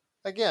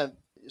 Again,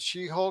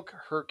 She-Hulk,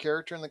 her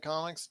character in the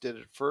comics, did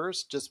it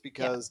first, just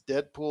because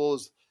Deadpool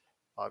has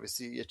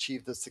obviously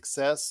achieved the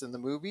success in the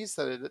movies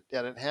that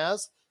it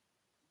has.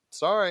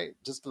 Sorry,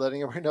 just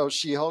letting everyone know,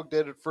 She-Hulk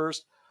did it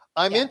first.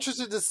 I'm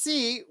interested to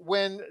see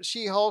when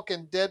She-Hulk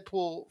and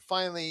Deadpool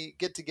finally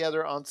get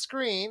together on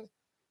screen.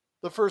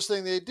 The first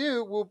thing they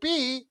do will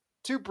be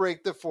to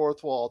break the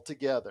fourth wall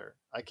together.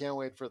 I can't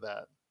wait for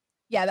that.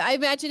 Yeah, I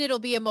imagine it'll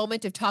be a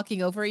moment of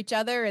talking over each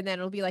other, and then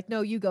it'll be like,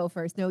 no, you go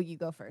first. No, you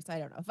go first. I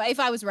don't know. If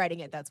I was writing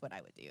it, that's what I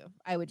would do.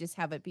 I would just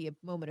have it be a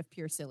moment of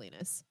pure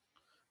silliness.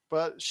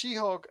 But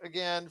She-Hulk,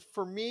 again,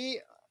 for me,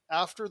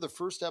 after the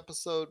first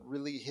episode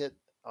really hit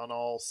on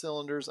all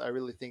cylinders, I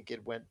really think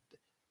it went,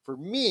 for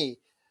me,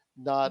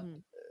 not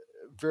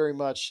very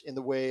much in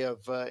the way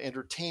of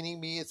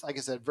entertaining me. It's, like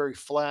I said, very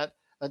flat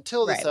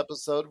until this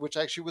episode, which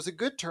actually was a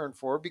good turn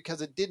for her,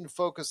 because it didn't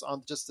focus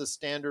on just the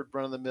standard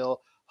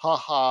run-of-the-mill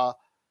ha-ha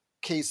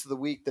case of the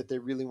week that they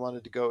really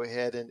wanted to go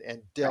ahead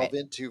and delve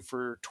into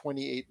for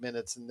 28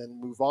 minutes and then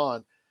move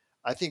on.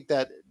 I think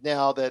that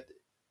now that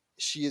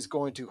she is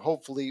going to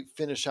hopefully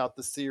finish out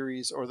the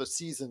series or the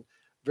season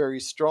very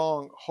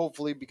strong,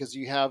 hopefully, because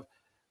you have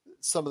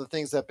some of the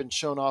things that have been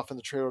shown off in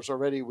the trailers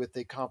already, with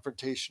a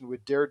confrontation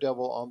with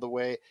Daredevil on the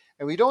way.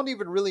 And we don't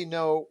even really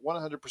know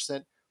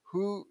 100%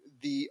 who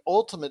the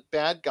ultimate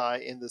bad guy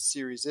in this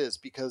series is,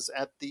 because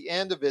at the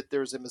end of it,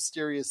 there's a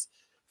mysterious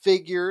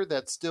figure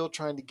that's still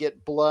trying to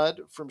get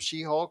blood from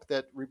She-Hulk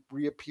that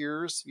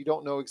reappears. You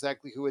don't know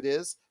exactly who it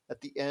is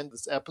at the end of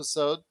this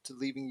episode, to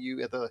leaving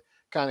you at the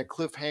kind of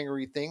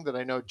cliffhangery thing that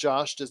I know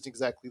Josh doesn't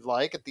exactly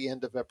like at the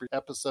end of every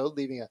episode,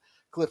 leaving a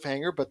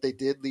cliffhanger, but they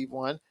did leave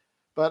one.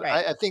 But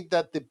I think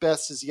that the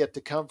best is yet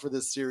to come for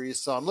this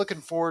series. So I'm looking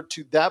forward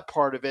to that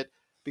part of it,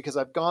 because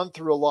I've gone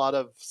through a lot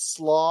of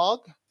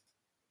slog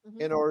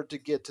in order to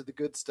get to the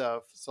good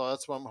stuff. So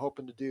that's what I'm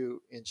hoping to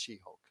do in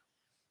She-Hulk.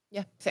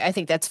 Yeah, I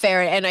think that's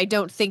fair. And I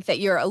don't think that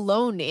you're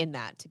alone in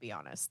that, to be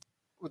honest.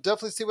 We'll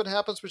definitely see what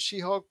happens with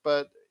She-Hulk.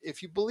 But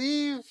if you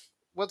believe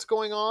what's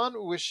going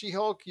on with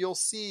She-Hulk, you'll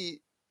see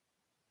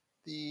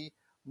the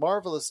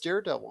Marvelous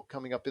Daredevil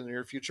coming up in the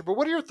near future. But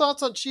what are your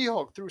thoughts on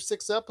She-Hulk through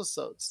 6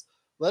 episodes?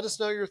 Let us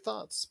know your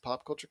thoughts.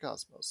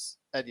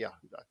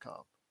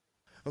 popculturecosmos@yahoo.com.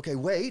 Okay,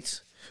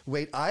 wait.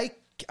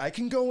 I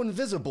can go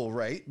invisible,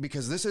 right?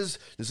 Because this is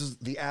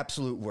the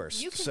absolute worst.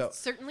 You can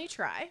certainly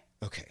try.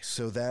 Okay,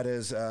 so that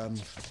is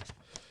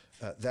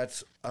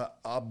that's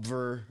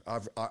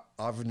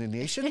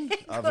obvernation.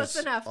 Close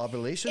enough.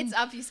 Ovulation. It's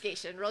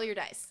obfuscation. Roll your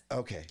dice.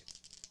 Okay.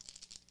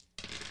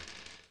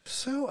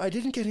 So I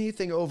didn't get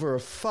anything over a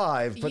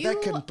 5, but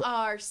that can. You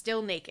are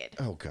still naked.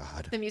 Oh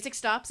God. The music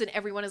stops and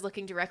everyone is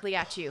looking directly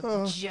at you,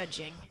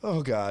 judging.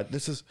 Oh God,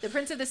 this is. The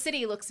Prince of the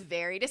City looks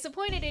very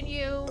disappointed in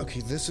you.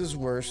 Okay, this is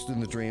worse than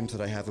the dreams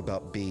that I have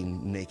about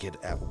being naked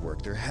at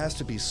work. There has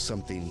to be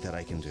something that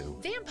I can do.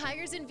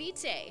 Vampires in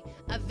Vitae,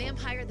 a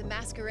Vampire the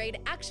Masquerade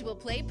actual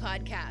play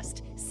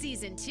podcast,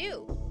 Season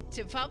 2,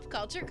 to Pop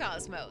Culture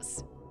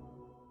Cosmos.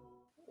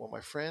 Well,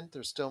 my friend,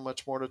 there's still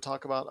much more to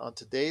talk about on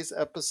today's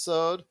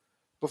episode.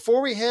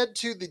 Before we head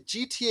to the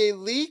GTA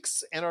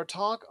leaks and our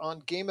talk on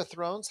Game of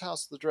Thrones,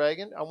 House of the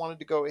Dragon, I wanted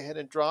to go ahead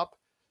and drop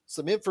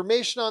some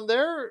information on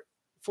there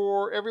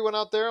for everyone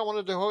out there. I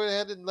wanted to go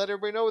ahead and let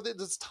everybody know that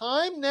it's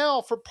time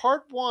now for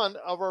part 1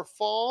 of our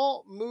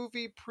fall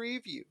movie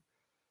preview.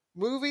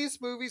 Movies,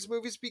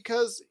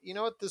 because you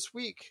know what, this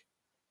week,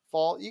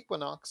 fall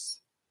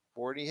equinox,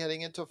 already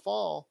heading into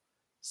fall,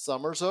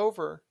 summer's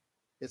over.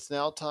 It's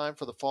now time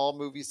for the fall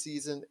movie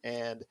season,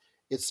 and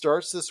it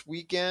starts this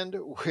weekend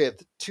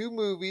with 2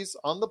 movies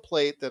on the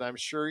plate that I'm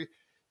sure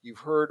you've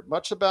heard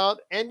much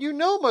about and you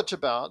know much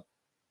about.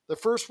 The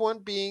first one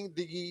being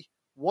the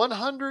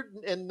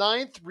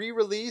 109th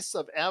re-release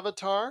of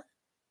Avatar,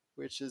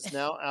 which is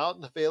now out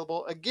and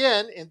available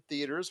again in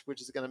theaters,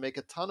 which is going to make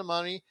a ton of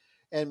money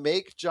and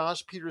make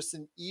Josh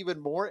Peterson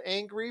even more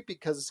angry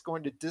because it's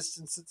going to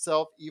distance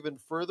itself even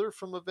further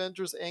from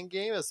Avengers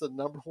Endgame as the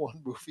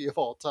 #1 movie of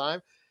all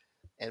time.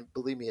 And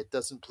believe me, it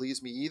doesn't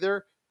please me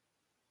either.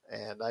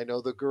 And I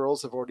know the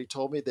girls have already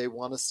told me they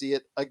want to see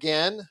it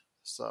again.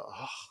 So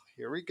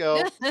here we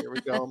go.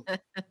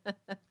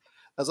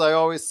 As I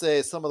always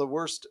say, some of the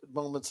worst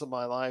moments of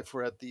my life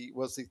were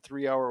was the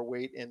 3-hour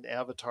wait in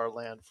Avatar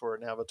Land for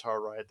an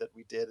Avatar ride that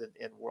we did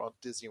in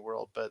Disney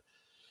World. But,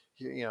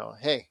 you know,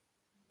 hey,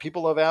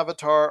 people love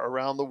Avatar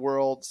around the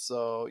world.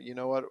 So you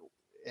know what?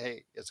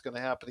 Hey, it's going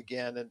to happen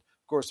again. And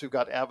of course, we've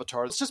got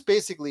Avatar. It's just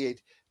basically a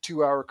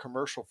 2-hour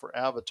commercial for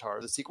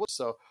Avatar, the sequel.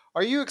 So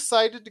are you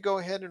excited to go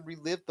ahead and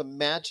relive the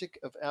magic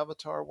of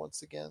Avatar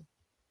once again?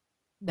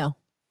 No.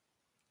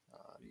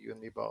 You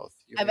and me both.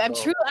 I'm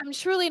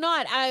truly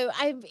not.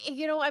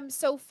 I'm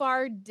so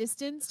far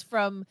distanced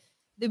from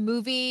the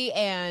movie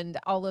and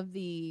all of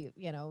the,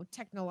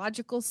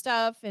 technological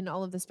stuff and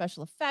all of the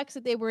special effects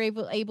that they were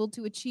able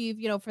to achieve,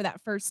 for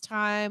that first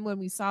time when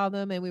we saw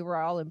them, and we were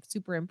all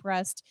super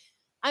impressed.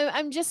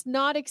 I'm just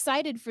not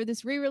excited for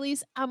this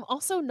re-release. I'm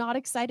also not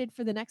excited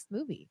for the next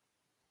movie.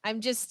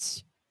 I'm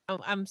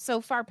so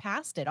far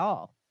past it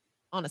all,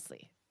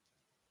 honestly.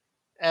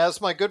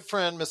 As my good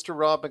friend, Mr.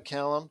 Rob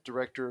McCallum,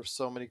 director of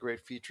so many great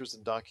features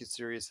and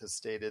docuseries, has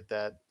stated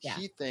that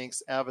he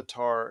thinks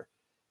Avatar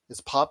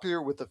is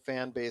popular with the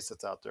fan base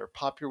that's out there,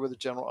 popular with the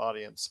general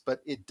audience, but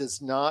it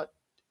does not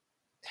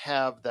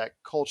have that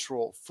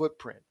cultural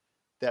footprint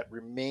that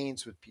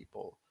remains with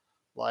people.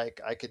 Like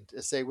I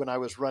could say when I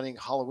was running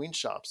Halloween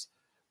shops,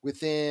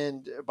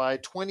 by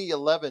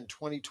 2011,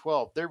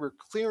 2012, they were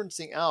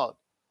clearancing out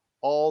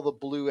all the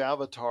blue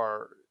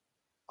Avatar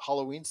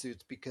Halloween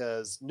suits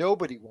because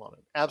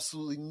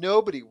absolutely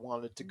nobody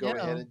wanted to go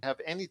ahead and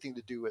have anything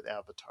to do with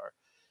Avatar.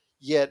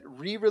 Yet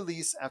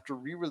re-release after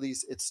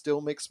re-release, it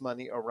still makes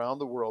money around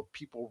the world.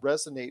 People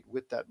resonate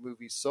with that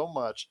movie so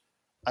much.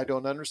 I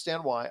don't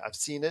understand why. I've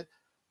seen it.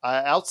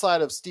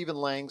 Outside of Stephen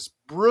Lang's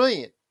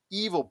brilliant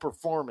evil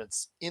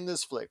performance in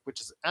this flick, which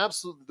is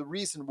absolutely the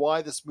reason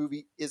why this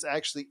movie is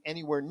actually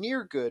anywhere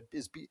near good,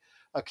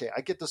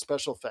 I get the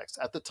special effects.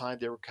 At the time,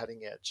 they were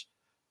cutting edge.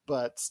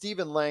 But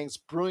Stephen Lang's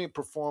brilliant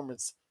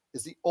performance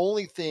is the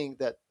only thing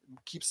that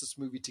keeps this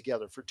movie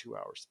together for 2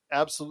 hours.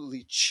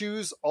 Absolutely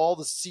chews all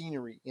the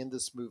scenery in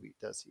this movie.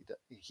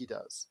 He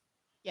does.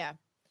 Yeah.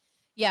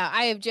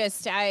 I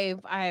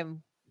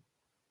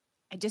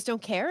just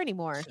don't care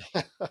anymore.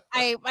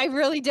 I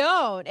really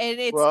don't. And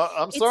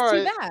I'm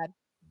sorry. Too bad.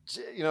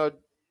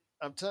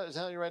 I'm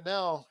telling you right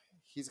now,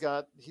 he's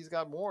got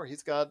more.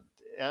 He's got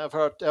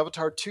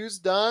Avatar 2's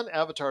done.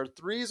 Avatar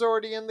 3's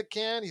already in the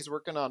can. He's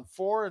working on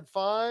 4 and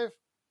 5.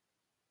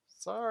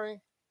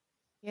 Sorry.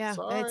 Yeah,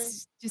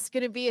 it's just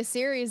going to be a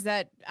series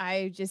that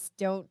I just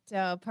don't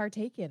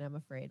partake in, I'm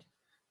afraid.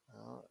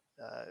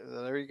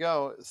 There you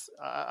go.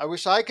 I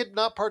wish I could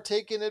not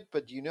partake in it,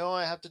 but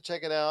I have to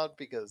check it out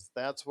because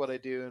that's what I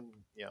do. And,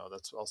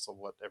 that's also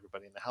what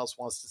everybody in the house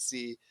wants to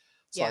see.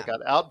 So I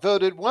got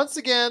outvoted once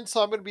again.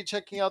 So I'm going to be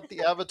checking out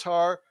the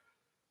Avatar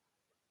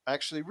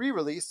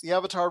re-release, the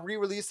Avatar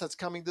re-release that's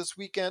coming this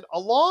weekend,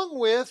 along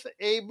with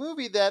a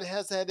movie that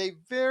has had a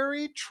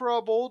very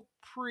troubled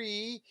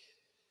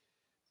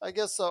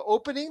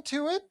opening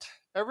to it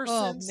ever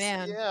since.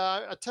 Man.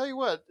 Yeah, I tell you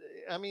what,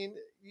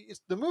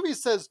 the movie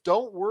says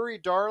 "Don't worry,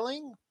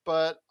 darling,"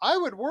 but I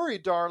would worry,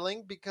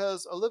 darling,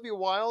 because Olivia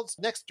Wilde's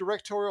next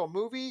directorial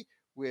movie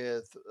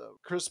with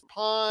Chris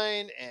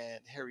Pine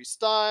and Harry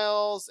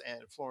Styles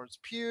and Florence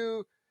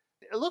Pugh,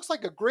 it looks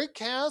like a great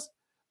cast.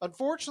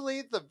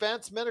 Unfortunately, the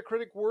Advanced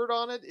Metacritic word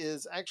on it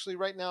is actually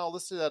right now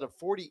listed at a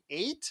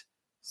 48.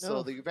 So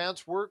Oh. the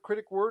Advanced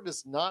Critic word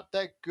is not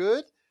that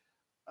good.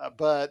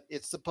 But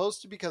it's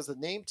supposed to because of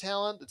name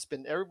talent. It's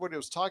been everybody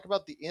was talking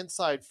about the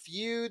inside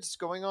feuds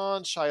going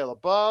on. Shia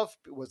LaBeouf,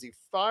 was he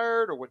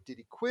fired or what? Did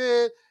he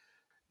quit?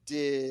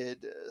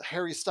 Did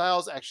Harry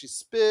Styles actually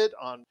spit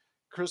on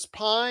Chris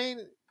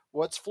Pine?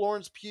 What's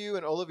Florence Pugh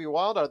and Olivia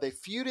Wilde? Are they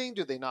feuding?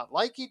 Do they not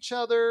like each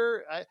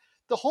other?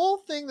 The whole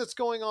thing that's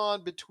going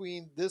on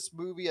between this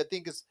movie, I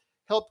think, has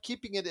helped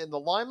keeping it in the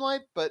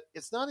limelight, but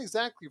it's not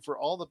exactly for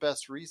all the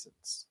best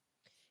reasons.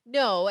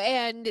 No,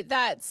 and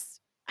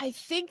that's, I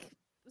think,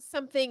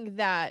 something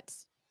that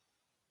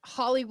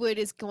Hollywood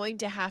is going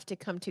to have to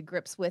come to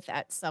grips with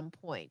at some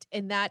point.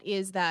 And that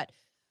is that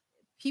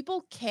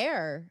people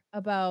care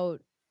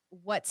about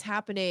what's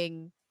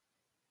happening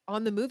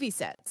on the movie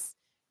sets.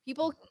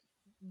 People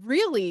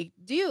really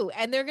do.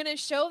 And they're going to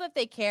show that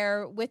they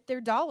care with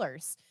their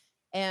dollars.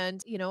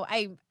 And,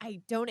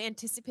 I don't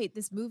anticipate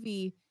this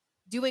movie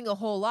doing a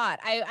whole lot.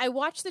 I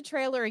watched the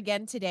trailer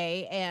again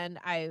today, and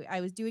I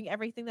was doing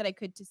everything that I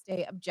could to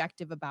stay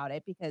objective about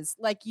it because,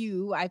 like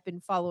you, I've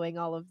been following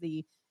all of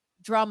the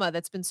drama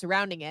that's been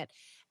surrounding it.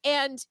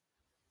 And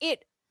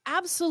it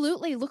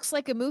absolutely looks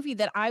like a movie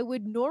that I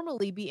would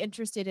normally be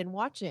interested in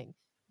watching.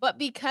 But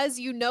because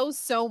you know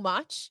so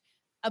much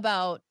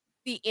about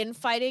the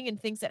infighting and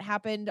things that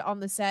happened on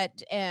the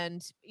set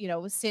and,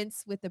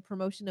 since with the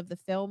promotion of the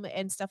film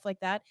and stuff like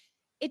that,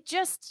 it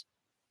just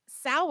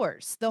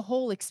sours the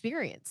whole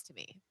experience to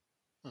me,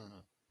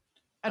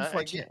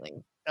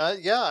 unfortunately.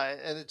 Yeah,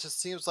 and it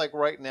just seems like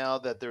right now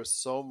that there's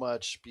so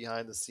much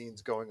behind the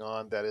scenes going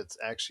on that it's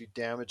actually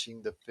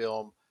damaging the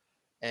film.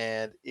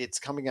 And it's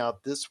coming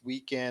out this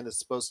weekend. It's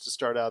supposed to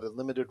start out a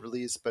limited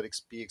release, but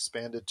be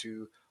expanded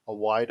to a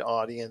wide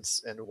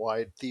audience and a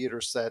wide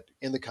theater set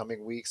in the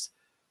coming weeks.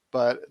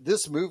 But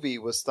this movie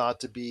was thought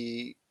to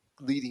be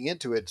leading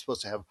into it. It's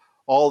supposed to have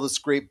all this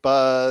great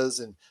buzz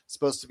and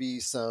supposed to be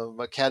some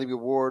Academy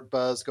Award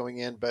buzz going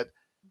in. But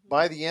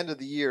by the end of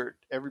the year,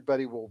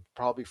 everybody will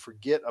probably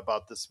forget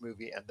about this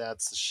movie. And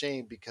that's a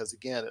shame because,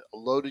 again, a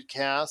loaded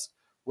cast.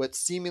 What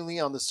seemingly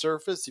on the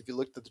surface, if you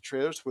looked at the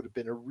trailers, would have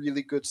been a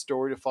really good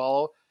story to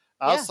follow.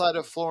 Outside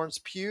of Florence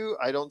Pugh,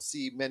 I don't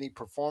see many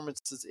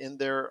performances in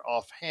there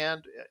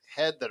offhand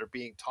head that are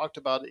being talked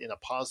about in a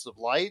positive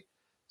light.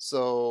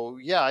 So,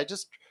 yeah, I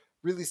just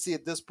really see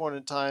at this point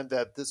in time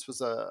that this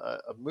was a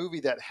movie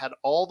that had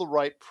all the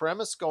right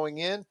premise going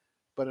in,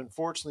 but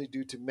unfortunately,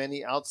 due to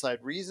many outside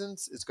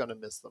reasons, is going to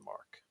miss the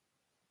mark.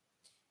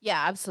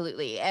 Yeah,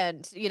 absolutely.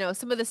 And,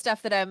 some of the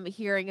stuff that I'm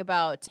hearing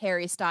about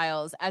Harry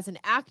Styles as an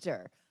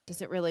actor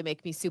doesn't really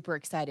make me super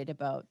excited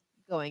about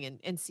going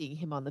and seeing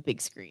him on the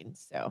big screen.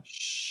 So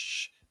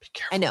Shh, be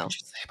careful I know. what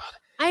you say about it.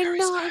 I Harry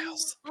know,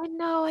 Styles. I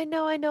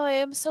know. I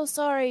am so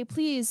sorry.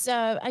 Please,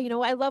 I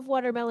love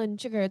Watermelon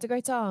Sugar. It's a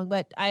great song,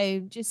 but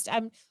I'm,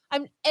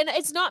 and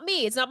it's not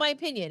me. It's not my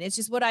opinion. It's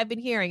just what I've been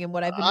hearing and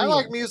what I've been I reading.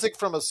 like music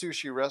from a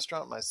sushi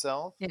restaurant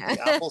myself. Yeah.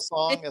 The Apple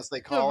song, as they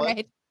call Right.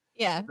 it.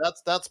 Yeah.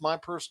 That's my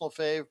personal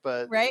fave,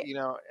 but Right.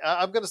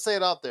 I'm going to say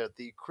it out there.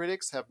 The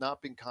critics have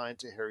not been kind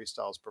to Harry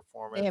Styles'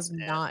 performance. They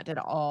have not at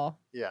all.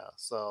 Yeah,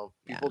 so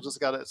Yeah. people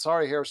just got to.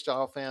 Sorry, Harry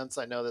Styles fans.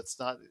 I know that's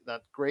not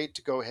great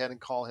to go ahead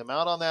and call him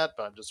out on that,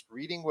 but I'm just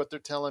reading what they're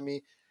telling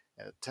me,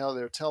 and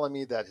they're telling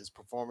me that his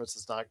performance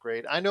is not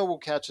great. I know we'll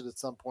catch it at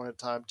some point in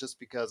time, just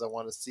because I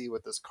want to see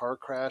what this car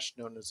crash,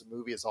 known as a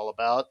movie, is all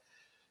about,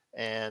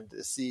 and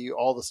see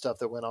all the stuff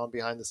that went on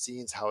behind the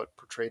scenes, how it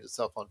portrayed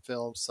itself on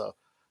film. So.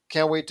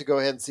 Can't wait to go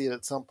ahead and see it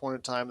at some point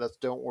in time. That's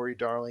Don't Worry,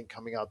 Darling,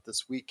 coming out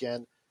this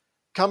weekend.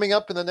 Coming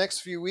up in the next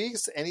few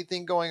weeks,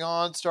 anything going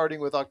on starting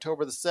with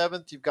October the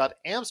 7th, you've got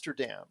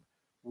Amsterdam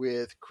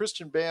with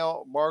Christian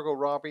Bale, Margot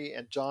Robbie,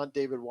 and John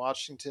David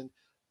Washington,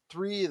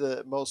 three of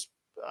the most,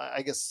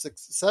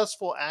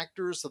 successful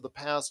actors of the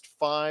past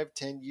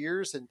 5-10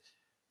 years. And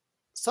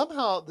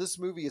somehow this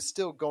movie is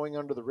still going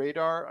under the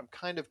radar. I'm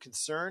kind of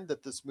concerned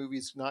that this movie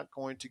is not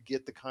going to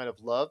get the kind of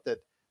love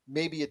that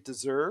maybe it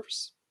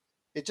deserves.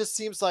 It just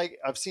seems like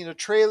I've seen a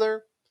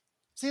trailer,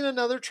 seen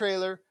another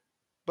trailer,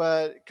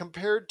 but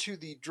compared to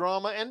the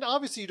drama, and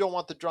obviously you don't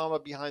want the drama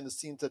behind the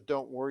scenes that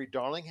Don't Worry,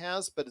 Darling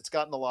has, but it's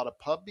gotten a lot of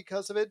pub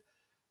because of it.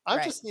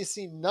 I've just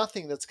seen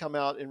nothing that's come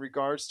out in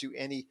regards to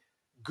any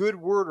good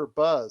word or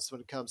buzz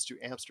when it comes to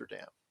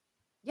Amsterdam.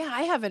 Yeah,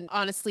 I haven't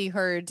honestly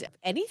heard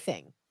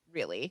anything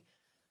really.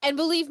 And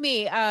believe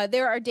me,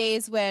 there are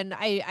days when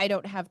I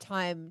don't have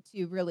time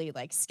to really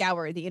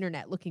scour the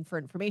internet looking for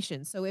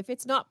information. So if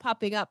it's not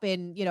popping up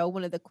in,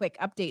 one of the quick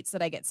updates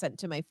that I get sent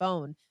to my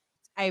phone,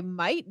 I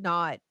might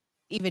not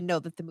even know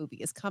that the movie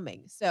is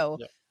coming. So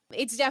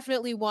It's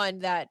definitely one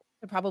that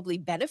could probably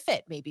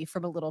benefit maybe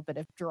from a little bit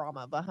of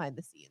drama behind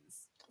the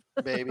scenes.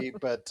 Maybe,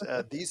 but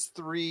these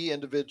three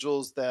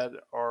individuals that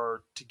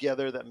are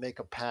together that make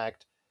a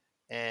pact,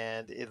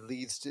 and it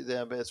leads to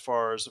them as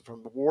far as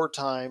from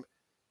wartime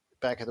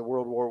back in the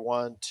World War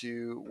One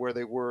to where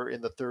they were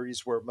in the 30s,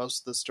 where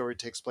most of the story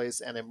takes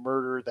place, and a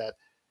murder that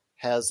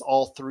has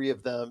all three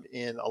of them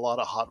in a lot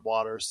of hot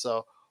water.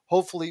 So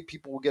hopefully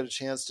people will get a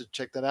chance to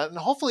check that out, and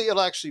hopefully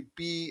it'll actually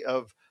be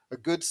of a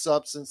good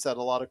substance that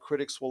a lot of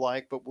critics will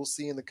like, but we'll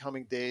see in the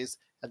coming days.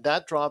 And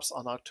that drops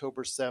on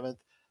October 7th.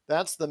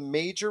 That's the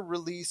major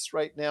release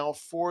right now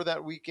for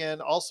that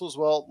weekend. Also as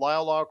well,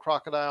 Lyle Lyle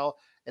Crocodile,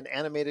 an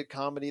animated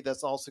comedy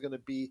that's also going to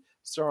be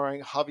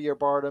starring Javier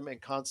Bardem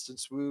and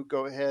Constance Wu.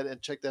 Go ahead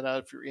and check that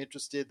out if you're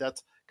interested.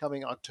 That's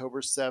coming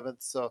October 7th.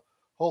 So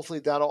hopefully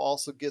that'll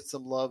also get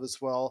some love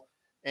as well.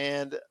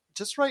 And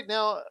just right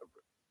now,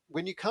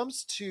 when it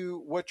comes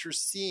to what you're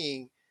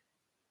seeing,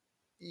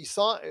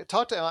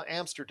 talked about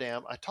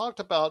Amsterdam. I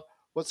talked about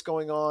what's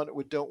going on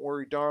with Don't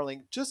Worry,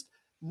 Darling. Just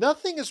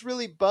nothing is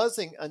really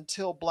buzzing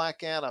until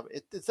Black Adam.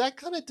 Is that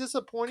kind of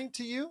disappointing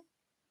to you?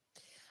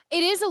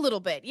 It is a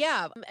little bit,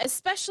 yeah.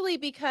 Especially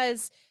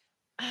because,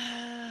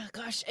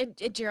 gosh, and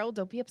Gerald,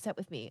 don't be upset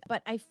with me,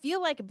 but I feel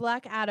like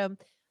Black Adam,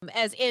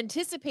 as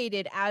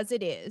anticipated as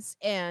it is,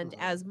 and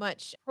as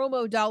much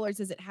promo dollars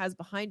as it has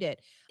behind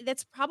it,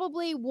 that's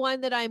probably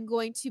one that I'm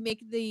going to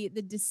make the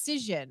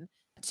decision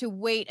to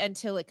wait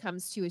until it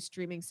comes to a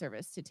streaming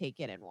service to take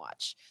in and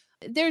watch.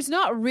 There's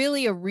not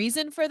really a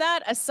reason for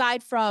that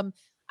aside from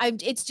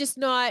it's just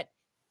not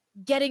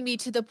getting me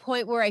to the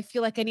point where I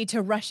feel like I need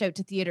to rush out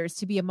to theaters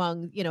to be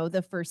among,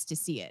 the first to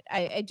see it.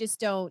 I just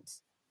don't,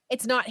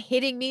 it's not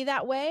hitting me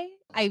that way.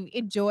 I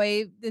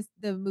enjoy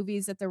the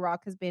movies that The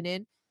Rock has been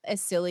in,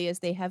 as silly as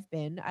they have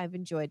been. I've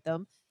enjoyed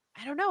them.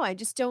 I don't know. I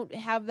just don't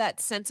have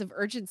that sense of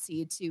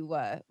urgency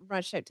to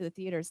rush out to the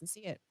theaters and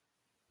see it.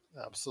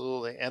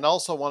 Absolutely. And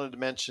also wanted to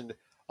mention,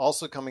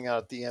 also coming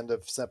out at the end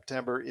of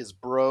September is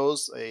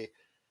Bros, a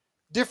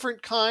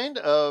different kind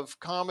of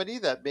comedy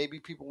that maybe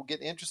people will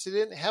get interested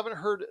in. Haven't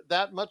heard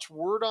that much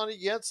word on it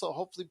yet, so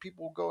hopefully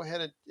people will go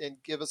ahead and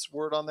give us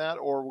word on that,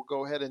 or we'll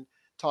go ahead and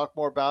talk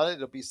more about it.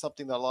 It'll be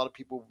something that a lot of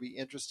people will be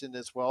interested in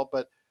as well.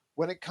 But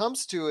when it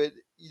comes to it,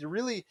 it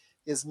really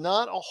is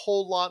not a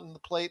whole lot on the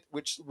plate,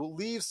 which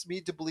leaves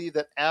me to believe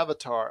that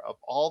Avatar, of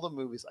all the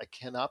movies, I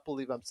cannot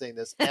believe I'm saying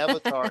this,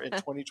 Avatar in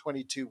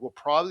 2022 will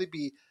probably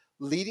be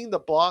leading the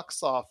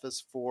box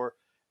office for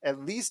at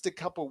least a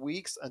couple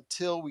weeks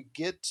until we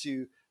get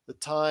to the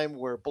time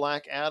where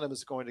Black Adam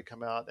is going to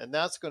come out. And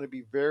that's going to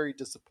be very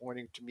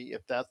disappointing to me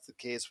if that's the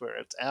case, where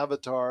it's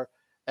Avatar,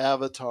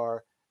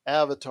 Avatar,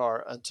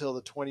 Avatar until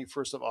the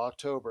 21st of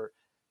October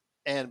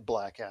and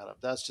Black Adam.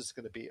 That's just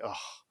going to be,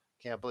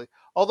 can't believe.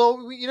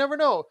 Although you never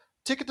know.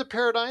 Ticket to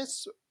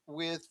Paradise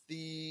with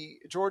the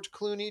George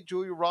Clooney,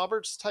 Julia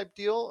Roberts type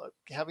deal,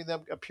 having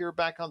them appear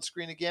back on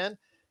screen again,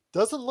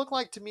 doesn't look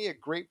like to me a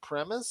great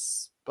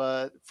premise.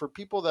 But for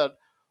people that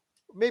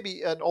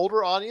maybe an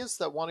older audience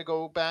that want to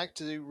go back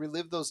to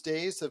relive those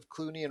days of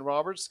Clooney and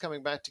Roberts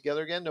coming back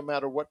together again, no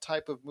matter what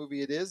type of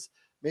movie it is,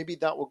 maybe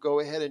that will go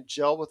ahead and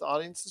gel with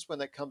audiences when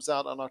that comes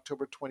out on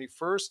October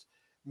 21st.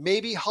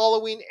 Maybe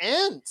Halloween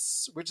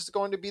Ends, which is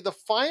going to be the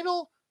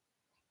final,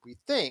 we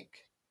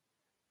think,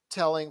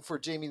 telling for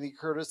Jamie Lee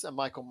Curtis and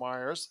Michael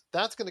Myers.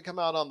 That's going to come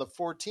out on the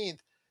 14th.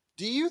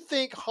 Do you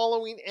think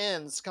Halloween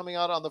Ends coming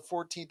out on the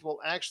 14th will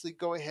actually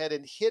go ahead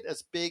and hit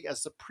as big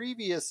as the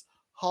previous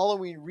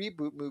Halloween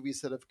reboot movies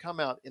that have come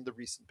out in the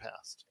recent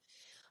past?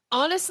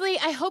 Honestly,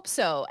 I hope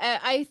so.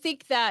 I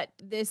think that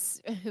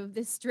this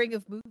string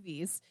of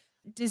movies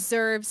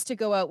deserves to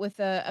go out with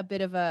a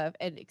bit of a,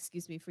 and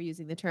excuse me for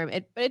using the term,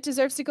 but it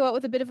deserves to go out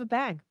with a bit of a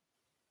bang.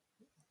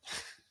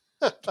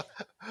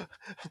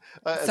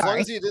 As long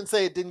as you didn't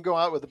say it didn't go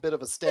out with a bit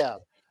of a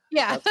stab.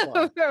 Yeah, that's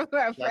fine.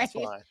 Right. That's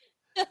fine.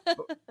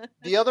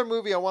 The other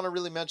movie I want to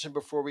really mention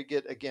before we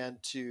get again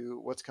to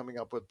what's coming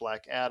up with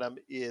Black Adam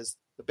is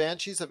The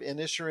Banshees of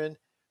Inisherin,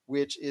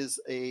 which is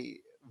a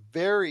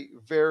very,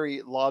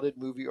 very lauded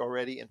movie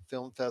already in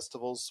film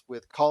festivals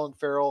with Colin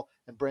Farrell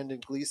and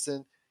Brendan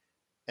Gleeson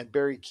and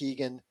Barry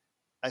Keoghan.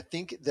 I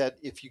think that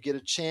if you get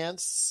a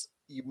chance,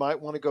 you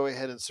might want to go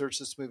ahead and search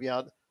this movie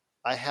out.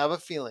 I have a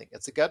feeling,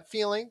 it's a gut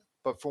feeling,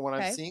 but from what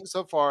I'm seeing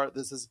so far,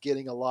 this is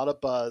getting a lot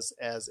of buzz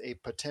as a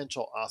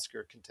potential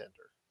Oscar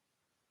contender.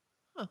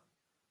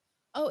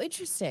 Oh,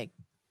 interesting.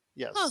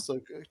 Yes.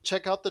 So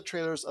check out the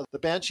trailers of The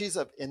Banshees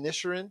of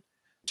Inisherin.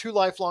 Two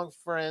lifelong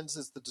friends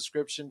is the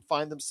description,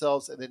 find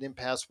themselves at an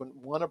impasse when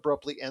one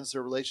abruptly ends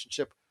their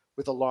relationship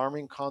with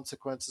alarming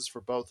consequences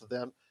for both of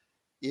them.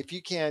 If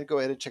you can, go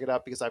ahead and check it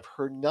out because I've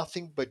heard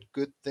nothing but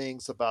good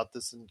things about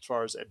this as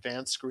far as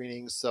advanced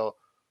screenings. So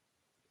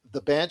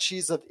The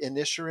Banshees of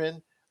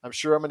Inisherin, I'm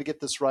sure I'm going to get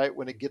this right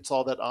when it gets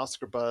all that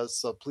Oscar buzz.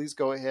 So please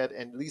go ahead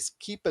and at least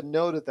keep a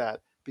note of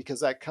that,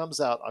 because that comes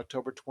out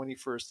October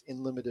 21st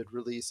in limited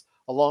release,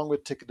 along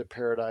with Ticket to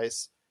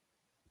Paradise.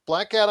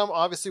 Black Adam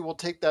obviously will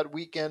take that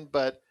weekend,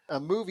 but a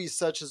movie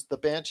such as The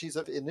Banshees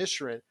of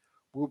Inisherin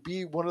will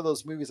be one of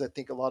those movies I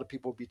think a lot of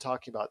people will be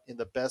talking about in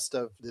the best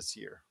of this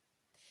year.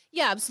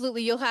 Yeah,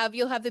 absolutely. You'll have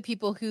the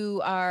people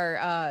who are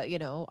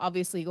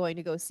obviously going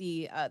to go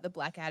see the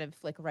Black Adam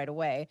flick right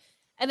away.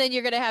 And then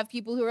you're going to have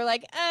people who are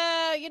like,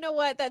 you know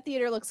what? That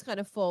theater looks kind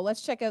of full.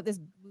 Let's check out this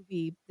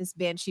movie, this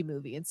Banshee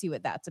movie, and see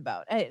what that's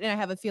about. And I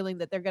have a feeling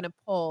that they're going to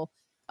pull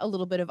a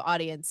little bit of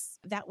audience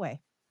that way.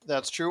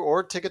 That's true.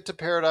 Or Ticket to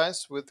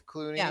Paradise with Yeah,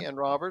 Clooney and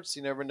Roberts.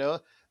 You never know.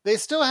 They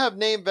still have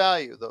name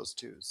value, those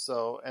two.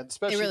 So, and they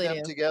especially really them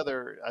do.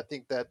 together, I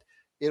think that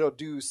it'll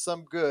do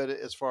some good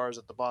as far as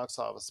at the box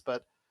office.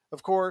 But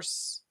of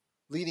course,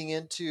 leading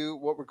into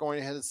what we're going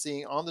ahead and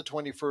seeing on the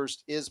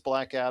 21st is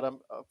Black Adam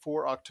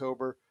for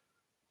October.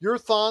 Your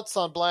thoughts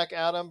on Black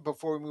Adam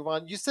before we move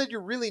on? You said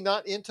you're really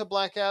not into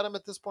Black Adam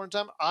at this point in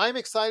time. I'm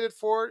excited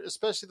for it,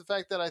 especially the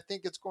fact that I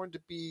think it's going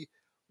to be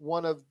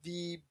one of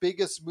the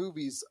biggest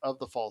movies of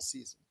the fall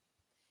season.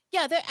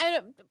 Yeah,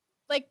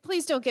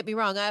 please don't get me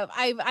wrong.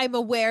 I'm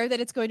aware that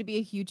it's going to be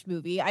a huge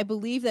movie. I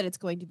believe that it's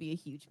going to be a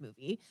huge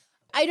movie.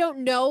 I don't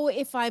know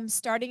if I'm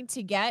starting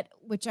to get,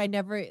 which I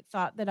never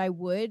thought that I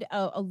would,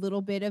 a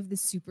little bit of the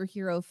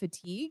superhero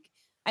fatigue.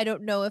 I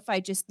don't know if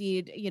I just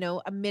need,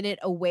 a minute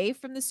away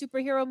from the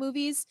superhero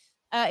movies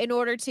in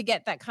order to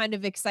get that kind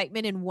of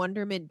excitement and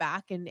wonderment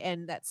back,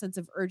 and that sense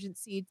of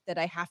urgency that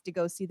I have to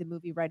go see the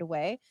movie right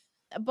away.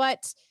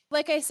 But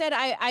like I said,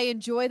 I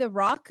enjoy The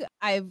Rock.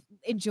 I've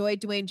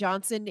enjoyed Dwayne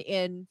Johnson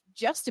in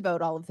just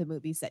about all of the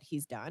movies that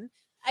he's done.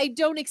 I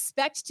don't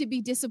expect to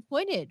be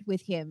disappointed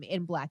with him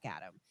in Black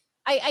Adam.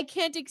 I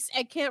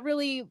can't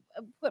really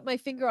put my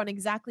finger on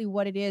exactly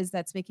what it is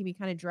that's making me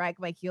kind of drag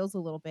my heels a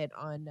little bit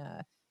on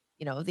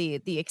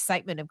the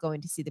excitement of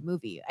going to see the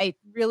movie. I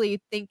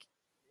really think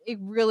it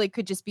really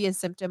could just be a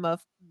symptom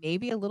of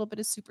maybe a little bit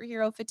of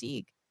superhero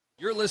fatigue.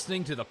 You're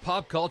listening to the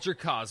Pop Culture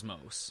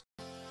Cosmos.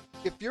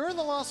 If you're in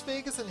the Las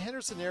Vegas and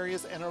Henderson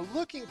areas and are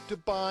looking to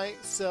buy,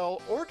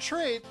 sell, or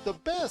trade the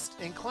best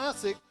in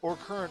classic or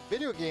current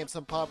video games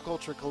and pop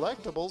culture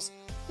collectibles,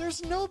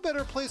 there's no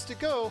better place to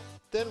go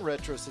than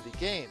Retro City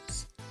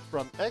Games.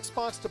 From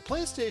Xbox to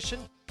PlayStation,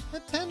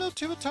 Nintendo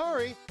to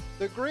Atari,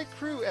 the great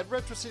crew at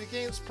Retro City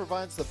Games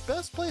provides the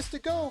best place to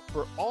go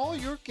for all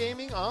your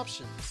gaming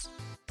options.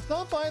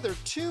 Stop by their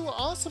two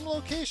awesome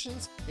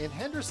locations in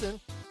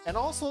Henderson and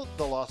also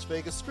the Las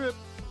Vegas Strip,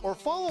 or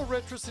follow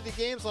Retro City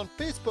Games on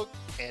Facebook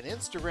and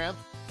Instagram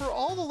for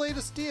all the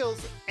latest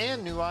deals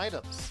and new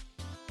items.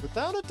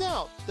 Without a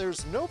doubt,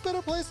 there's no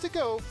better place to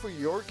go for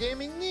your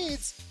gaming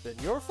needs than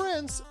your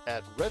friends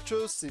at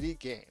Retro City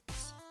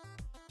Games.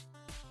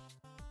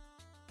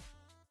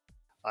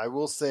 I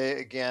will say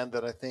again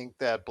that I think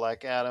that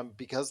Black Adam,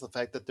 because of the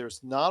fact that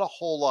there's not a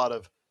whole lot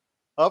of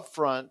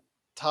upfront,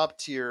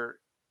 top-tier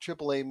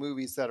AAA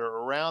movies that are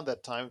around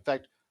that time. In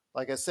fact,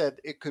 like I said,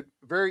 it could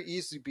very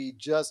easily be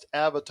just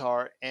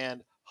Avatar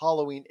and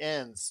Halloween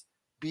Ends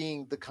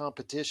being the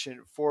competition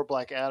for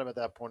Black Adam at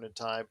that point in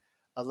time,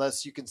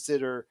 unless you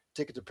consider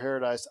Ticket to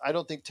Paradise. I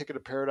don't think Ticket to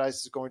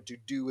Paradise is going to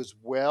do as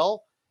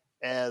well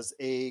as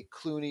a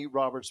Clooney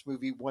Roberts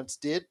movie once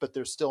did, but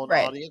there's still an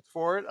audience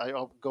for it.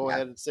 I'll go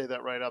ahead and say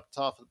that right up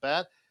top of the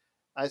bat.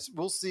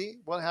 We'll see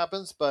what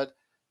happens, but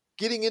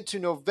getting into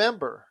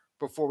November,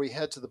 before we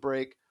head to the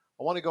break,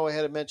 I want to go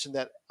ahead and mention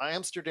that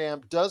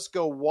Amsterdam does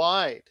go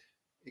wide.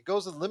 It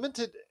goes a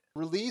limited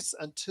release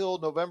until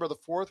November the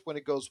 4th when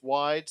it goes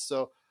wide.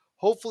 So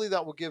hopefully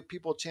that will give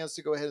people a chance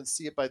to go ahead and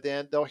see it by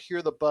then. They'll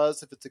hear the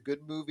buzz if it's a good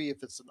movie,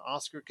 if it's an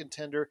Oscar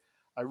contender.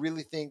 I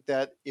really think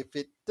that if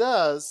it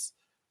does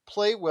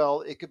play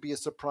well, it could be a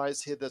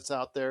surprise hit that's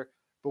out there.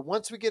 But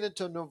once we get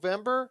into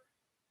November,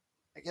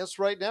 I guess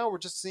right now we're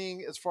just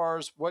seeing as far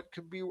as what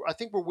could be. I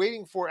think we're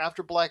waiting for,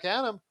 after Black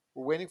Adam,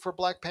 we're waiting for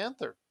Black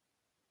Panther.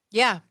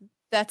 Yeah,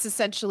 that's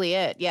essentially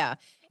it. Yeah.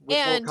 With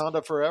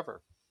Wakanda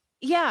Forever.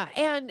 Yeah.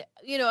 And,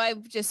 I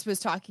just was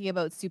talking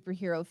about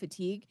superhero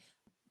fatigue.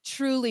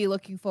 Truly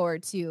looking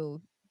forward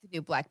to the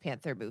new Black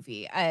Panther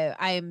movie.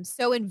 I am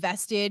so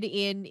invested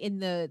in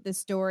the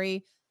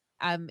story.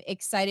 I'm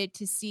excited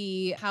to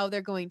see how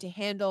they're going to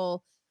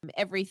handle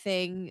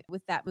everything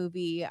with that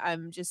movie.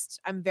 I'm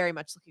very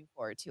much looking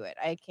forward to it.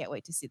 I can't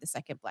wait to see the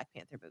second Black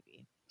Panther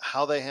movie.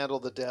 How they handle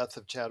the death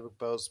of Chadwick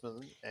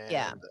Boseman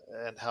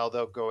and how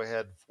they'll go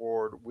ahead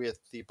forward with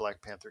the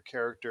Black Panther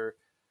character.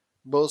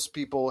 Most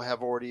people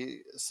have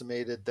already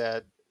summated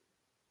that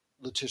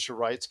Letitia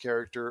Wright's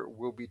character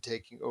will be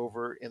taking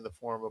over in the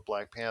form of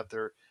Black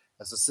Panther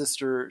as a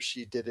sister.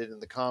 She did it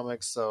in the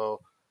comics, so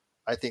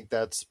I think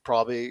that's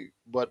probably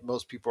what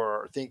most people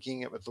are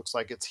thinking. It looks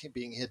like it's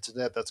being hinted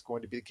at that's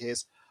going to be the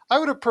case. I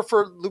would have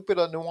preferred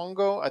Lupita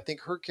Nyong'o. I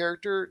think her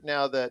character,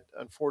 now that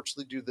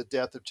unfortunately due to the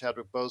death of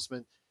Chadwick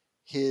Boseman,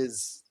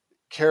 his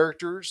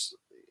characters,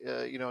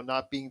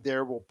 not being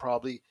there will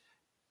probably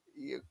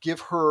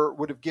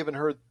would have given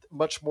her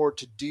much more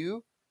to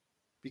do,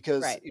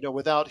 because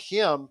without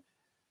him,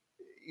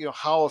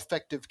 how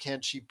effective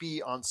can she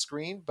be on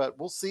screen? But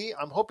we'll see.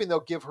 I'm hoping they'll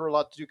give her a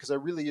lot to do, because I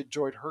really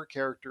enjoyed her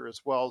character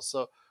as well.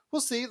 So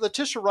we'll see.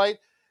 Letitia Wright,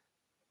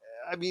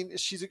 I mean,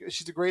 she's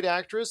a great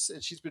actress,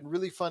 and she's been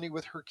really funny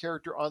with her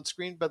character on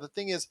screen. But the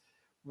thing is,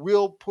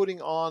 will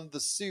putting on the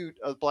suit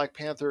of Black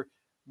Panther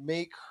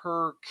make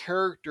her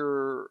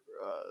character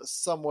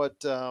somewhat,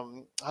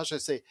 how should I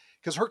say,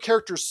 because her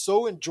character is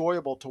so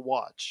enjoyable to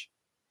watch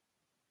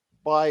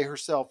by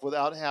herself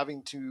without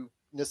having to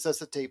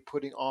necessitate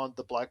putting on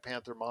the Black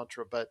Panther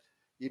mantra. But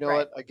you know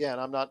Right. what? Again,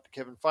 I'm not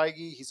Kevin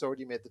Feige. He's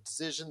already made the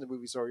decision. The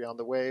movie's already on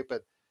the way.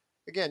 But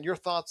again, your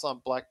thoughts on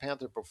Black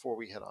Panther before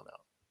we head on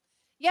out.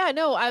 Yeah,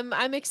 no,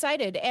 I'm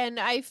excited, and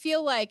I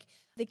feel like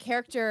the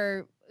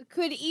character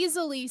could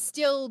easily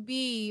still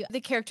be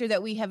the character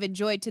that we have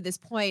enjoyed to this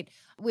point,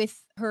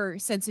 with her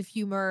sense of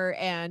humor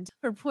and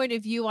her point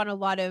of view on a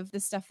lot of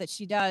the stuff that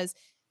she does,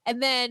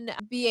 and then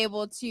be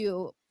able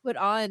to put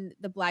on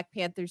the Black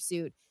Panther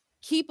suit,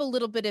 keep a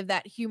little bit of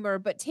that humor,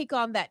 but take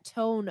on that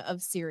tone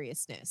of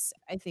seriousness.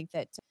 I think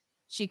that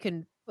she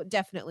can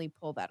definitely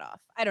pull that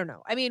off. I don't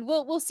know. I mean,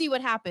 we'll see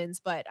what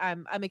happens, but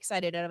I'm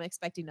excited and I'm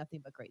expecting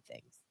nothing but great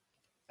things.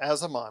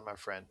 As am I, my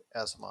friend.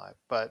 As am I.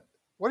 But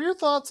what are your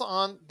thoughts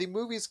on the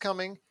movies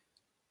coming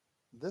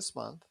this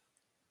month,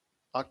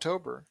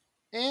 October,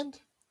 and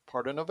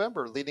part of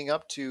November, leading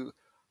up to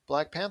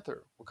Black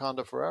Panther,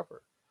 Wakanda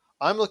Forever?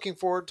 I'm looking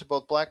forward to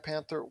both Black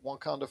Panther,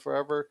 Wakanda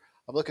Forever.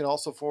 I'm looking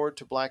also forward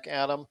to Black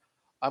Adam.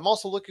 I'm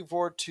also looking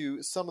forward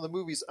to some of the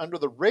movies under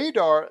the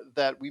radar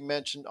that we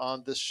mentioned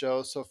on this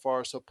show so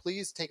far. So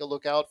please take a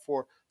look out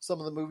for some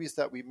of the movies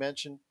that we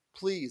mentioned,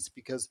 please,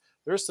 because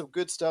there's some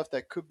good stuff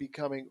that could be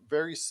coming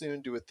very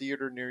soon to a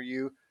theater near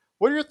you.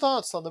 What are your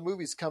thoughts on the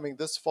movies coming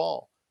this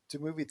fall to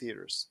movie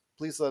theaters?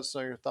 Please let us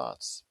know your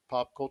thoughts.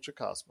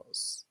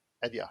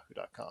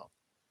 popculturecosmos@yahoo.com.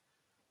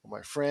 Well,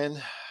 my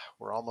friend,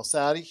 we're almost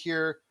out of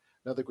here.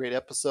 Another great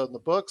episode in the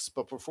books.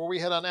 But before we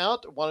head on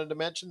out, I wanted to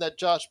mention that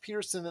Josh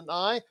Peterson and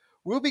I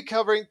will be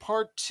covering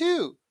part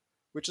 2,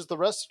 which is the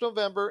rest of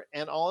November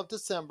and all of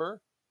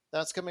December.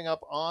 That's coming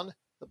up on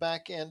the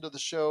back end of the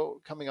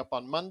show, coming up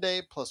on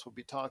Monday. Plus, we'll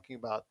be talking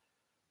about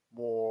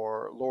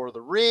more Lord of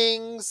the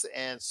Rings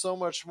and so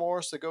much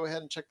more. So go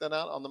ahead and check that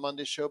out on the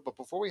Monday show. But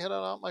before we head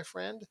on out, my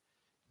friend,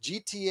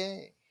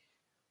 GTA.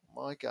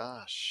 My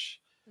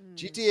gosh.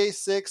 GTA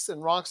 6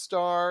 and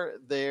Rockstar,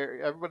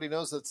 everybody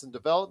knows it's in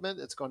development.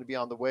 It's going to be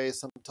on the way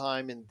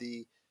sometime in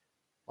the,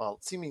 well,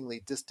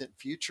 seemingly distant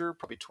future,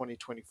 probably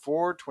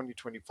 2024,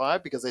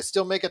 2025, because they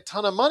still make a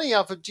ton of money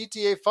off of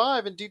GTA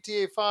 5 and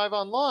GTA 5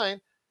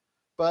 Online.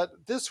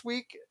 But this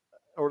week,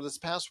 or this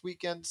past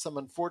weekend, some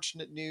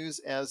unfortunate news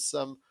as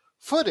some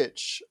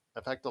footage,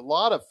 in fact, a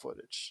lot of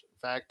footage, in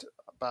fact,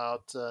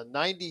 about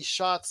 90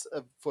 shots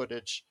of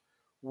footage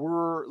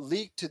were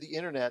leaked to the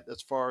internet as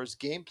far as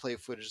gameplay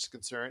footage is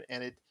concerned,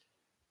 and it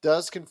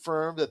does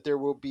confirm that there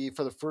will be,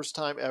 for the first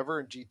time ever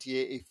in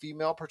GTA, a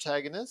female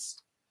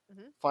protagonist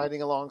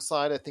fighting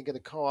alongside, I think in a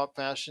co-op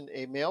fashion,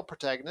 a male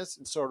protagonist,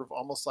 and sort of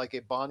almost like a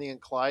Bonnie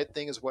and Clyde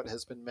thing is what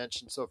has been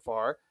mentioned so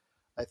far.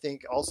 I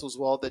think also as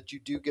well that you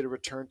do get a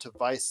return to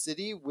Vice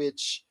City,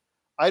 which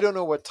I don't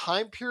know what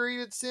time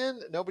period it's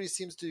in. Nobody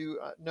seems to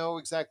know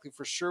exactly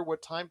for sure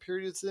what time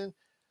period it's in.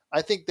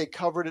 I think they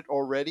covered it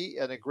already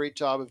and a great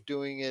job of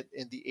doing it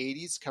in the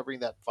 80s, covering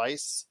that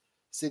Vice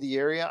City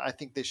area. I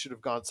think they should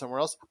have gone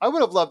somewhere else. I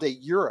would have loved a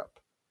Europe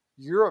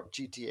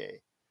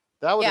GTA.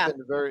 That would have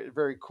been very,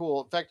 very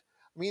cool. In fact,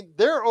 I mean,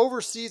 they're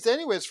overseas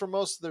anyways for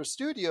most of their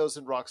studios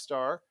in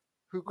Rockstar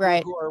who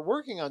are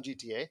working on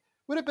GTA.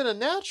 Would have been a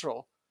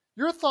natural.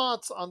 Your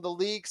thoughts on the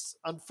leaks,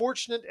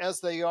 unfortunate as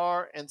they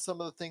are, and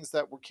some of the things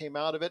that came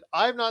out of it.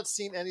 I've not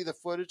seen any of the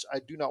footage. I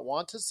do not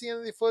want to see any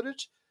of the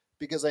footage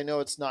because I know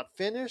it's not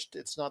finished.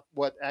 It's not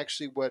what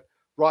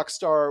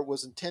Rockstar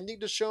was intending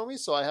to show me,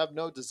 so I have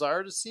no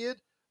desire to see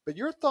it. But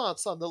your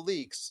thoughts on the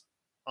leaks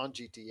on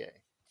GTA?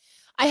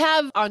 I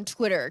have on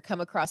Twitter come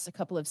across a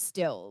couple of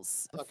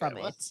stills from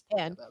it,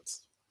 and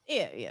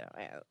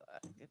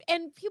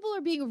and people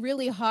are being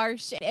really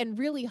harsh and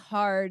really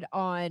hard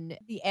on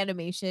the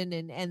animation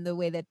and the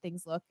way that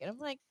things look, and I'm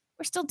like,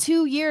 we're still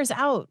 2 years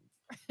out.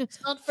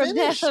 It's not from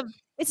finished. them.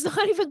 It's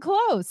not even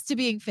close to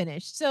being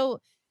finished,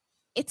 so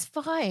it's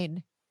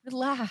fine.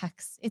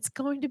 Relax. It's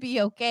going to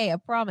be okay. I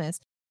promise.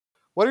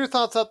 What are your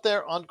thoughts out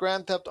there on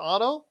Grand Theft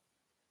Auto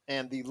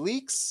and the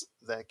leaks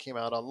that came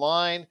out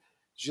online?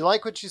 Did you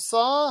like what you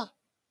saw?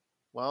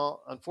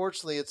 Well,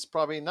 unfortunately, it's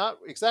probably not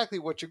exactly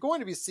what you're going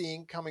to be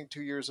seeing coming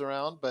 2 years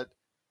around, but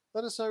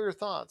let us know your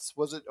thoughts.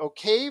 Was it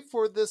okay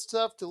for this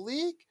stuff to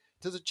leak?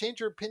 Does it change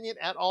your opinion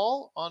at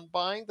all on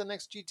buying the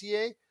next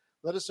GTA?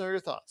 Let us know your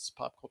thoughts.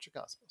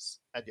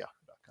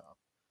 popculturecosmos@yahoo.com.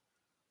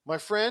 My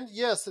friend,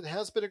 yes, it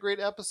has been a great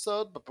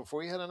episode, but before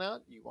we head on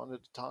out, you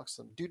wanted to talk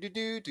some Game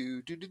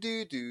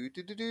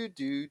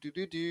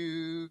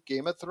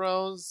of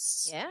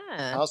Thrones.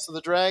 Yeah. House of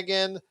the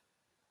Dragon.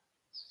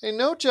 I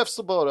know Jeff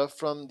Sloboda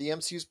from the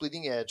MCU's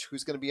Bleeding Edge,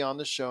 who's going to be on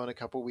the show in a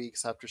couple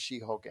weeks after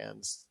She-Hulk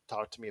ends,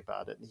 talked to me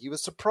about it. And he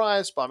was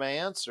surprised by my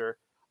answer.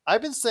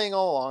 I've been saying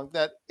all along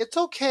that it's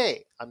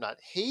okay. I'm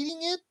not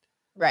hating it.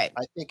 Right.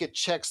 I think it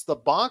checks the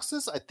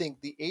boxes. I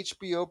think the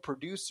HBO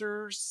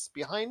producers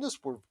behind us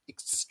were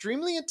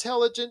extremely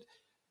intelligent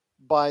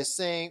by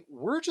saying,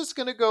 we're just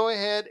going to go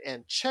ahead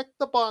and check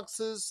the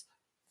boxes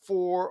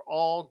for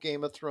all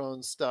Game of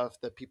Thrones stuff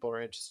that people are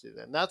interested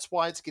in. That's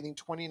why it's getting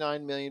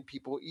 29 million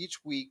people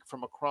each week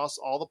from across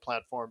all the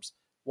platforms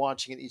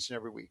watching it each and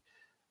every week.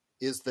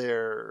 Is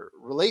there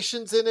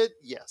relations in it?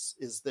 Yes.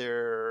 Is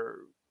there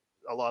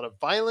a lot of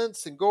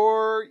violence and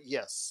gore?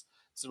 Yes.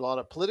 Is there a lot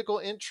of political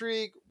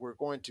intrigue? We're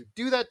going to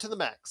do that to the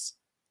max.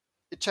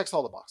 It checks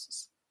all the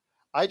boxes.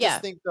 I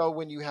just think, though,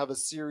 when you have a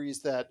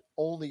series that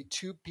only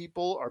 2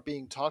 people are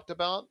being talked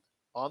about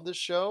on the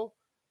show,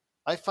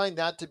 I find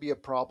that to be a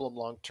problem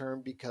long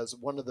term, because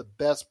one of the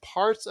best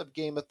parts of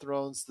Game of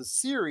Thrones, the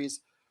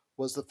series,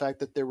 was the fact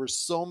that there were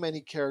so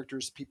many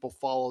characters people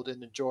followed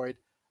and enjoyed.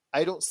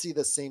 I don't see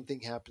the same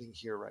thing happening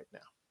here right now.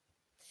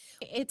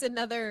 It's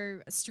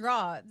another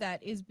straw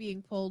that is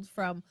being pulled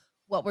from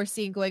what we're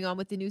seeing going on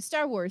with the new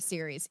Star Wars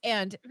series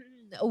and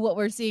what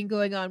we're seeing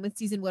going on with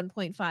season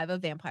 1.5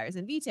 of Vampires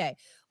and Vitae,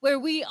 where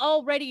we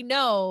already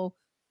know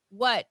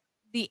what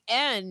the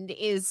end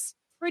is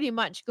pretty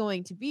much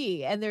going to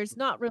be. And there's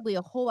not really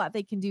a whole lot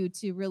they can do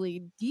to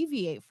really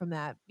deviate from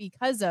that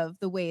because of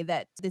the way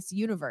that this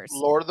universe,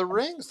 Lord of the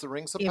Rings, the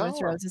Rings of Game Power, of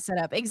Thrones is set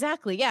up.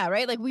 Exactly. Yeah.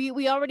 Right. Like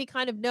we already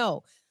kind of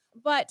know.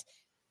 But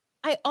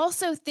I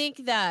also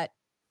think that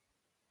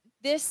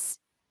this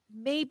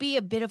may be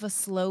a bit of a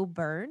slow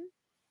burn.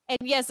 And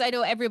yes, I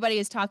know everybody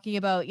is talking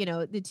about,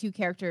 the 2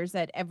 characters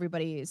that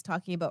everybody is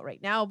talking about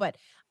right now, but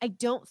I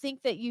don't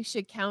think that you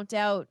should count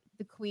out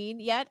the Queen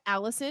yet,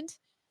 Alicent.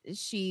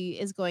 She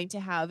is going to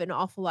have an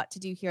awful lot to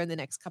do here in the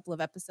next couple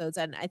of episodes,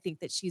 and I think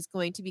that she's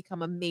going to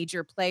become a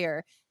major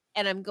player.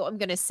 And I'm going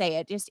to say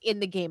it, just in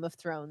the Game of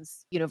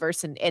Thrones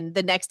universe and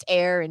the next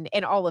heir and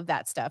all of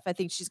that stuff. I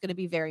think she's going to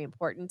be very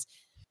important.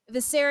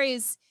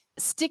 Viserys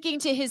sticking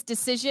to his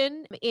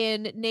decision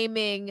in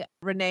naming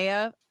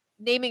Rhaenyra,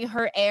 naming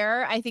her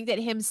heir. I think that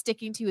him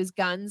sticking to his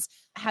guns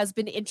has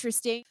been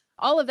interesting.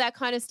 All of that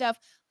kind of stuff.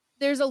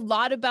 There's a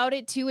lot about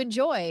it to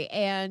enjoy.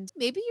 And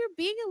maybe you're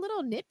being a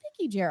little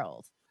nitpicky,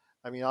 Gerald.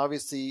 I mean,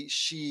 obviously,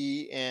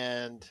 she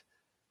and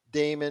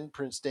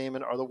Prince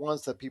Daemon, are the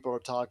ones that people are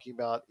talking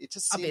about. It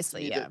just seems to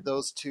me that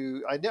those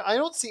 2, I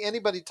don't see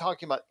anybody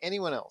talking about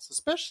anyone else,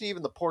 especially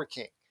even the poor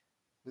king.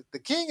 The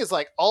king is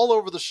like all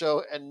over the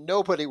show and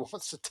nobody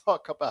wants to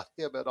talk about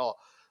him at all.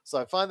 So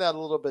I find that a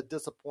little bit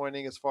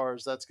disappointing as far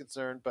as that's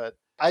concerned, but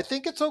I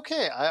think it's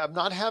okay. I'm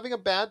not having a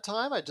bad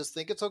time. I just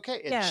think it's okay.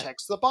 It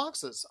checks the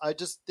boxes. I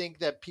just think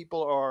that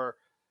people are,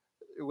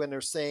 when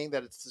they're saying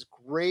that it's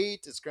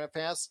great, it's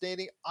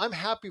fascinating, I'm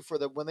happy for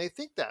them when they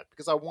think that,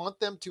 because I want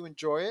them to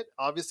enjoy it.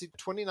 Obviously,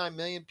 29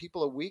 million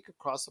people a week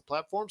across the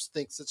platforms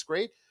thinks it's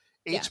great.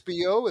 Yeah.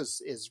 HBO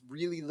is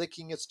really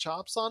licking its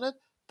chops on it.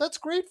 That's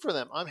great for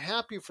them. I'm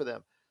happy for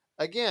them.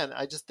 Again,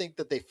 I just think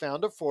that they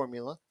found a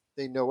formula.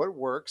 They know it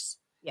works.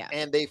 Yeah.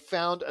 And they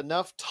found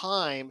enough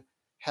time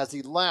has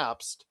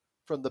elapsed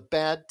from the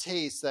bad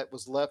taste that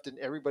was left in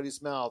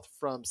everybody's mouth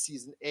from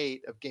season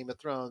 8 of Game of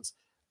Thrones.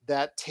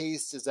 That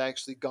taste has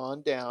actually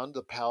gone down.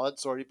 The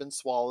palate's already been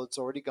swallowed. It's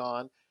already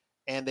gone.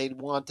 And they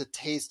want to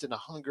taste and a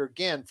hunger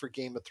again for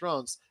Game of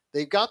Thrones.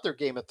 They've got their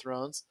Game of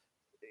Thrones.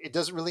 It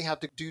doesn't really have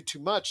to do too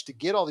much to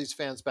get all these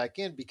fans back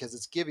in because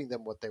it's giving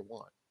them what they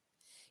want.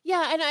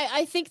 Yeah, and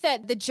I think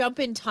that the jump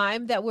in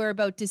time that we're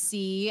about to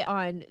see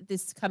on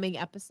this coming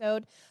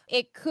episode,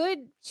 it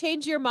could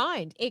change your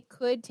mind. It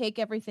could take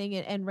everything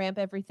and ramp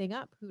everything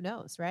up. Who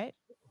knows, right?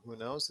 Who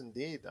knows,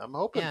 indeed. I'm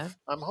hoping. Yeah.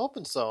 I'm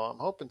hoping so.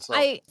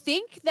 I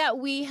think that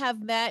we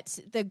have met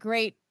the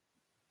great,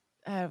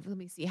 let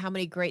me see, how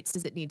many greats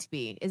does it need to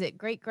be? Is it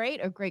great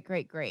or great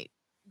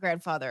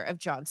grandfather of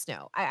Jon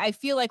Snow? I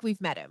feel like we've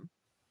met him.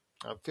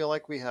 I feel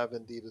like we have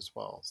indeed as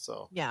well.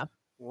 So yeah.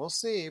 We'll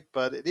see,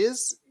 but it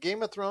is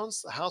Game of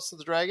Thrones, House of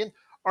the Dragon.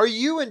 Are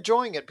you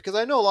enjoying it? Because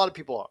I know a lot of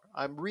people are.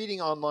 I'm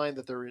reading online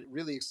that they're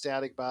really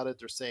ecstatic about it.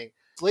 They're saying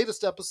the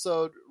latest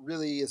episode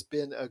really has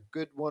been a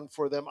good one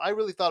for them. I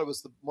really thought it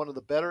was one of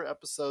the better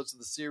episodes of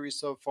the series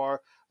so far.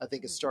 I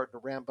think it's starting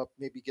to ramp up,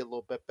 maybe get a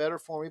little bit better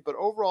for me. But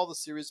overall, the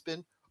series has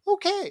been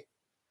okay.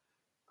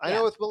 I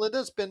know with Melinda,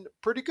 it's been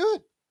pretty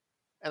good.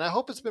 And I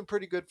hope it's been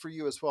pretty good for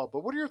you as well.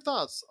 But what are your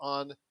thoughts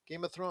on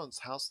Game of Thrones,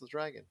 House of the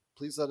Dragon?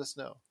 Please let us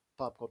know.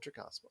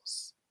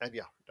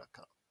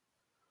 PopCultureCosmos@yahoo.com.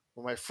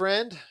 Well, my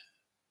friend,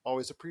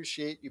 always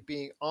appreciate you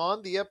being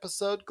on the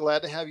episode.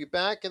 Glad to have you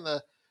back in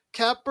the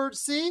catbird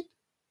seat.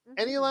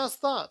 Any last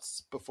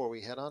thoughts before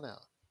we head on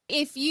out?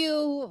 If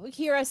you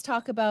hear us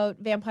talk about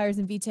Vampires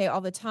and Vitae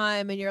all the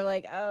time and you're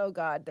like, oh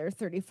God, they're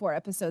 34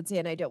 episodes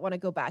in, I don't want to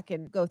go back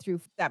and go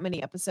through that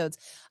many episodes,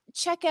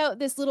 check out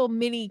this little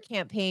mini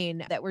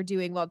campaign that we're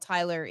doing while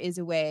Tyler is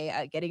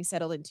away getting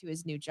settled into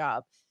his new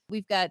job.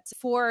 We've got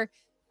 4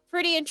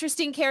 pretty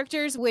interesting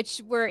characters,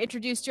 which were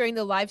introduced during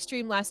the live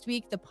stream last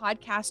week. The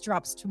podcast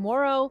drops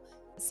tomorrow,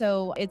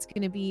 so it's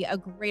going to be a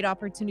great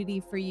opportunity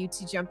for you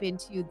to jump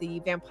into the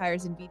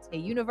Vampires and Vitae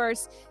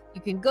universe.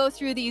 You can go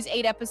through these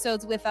 8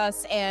 episodes with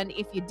us, and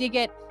if you dig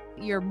it,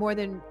 you're more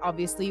than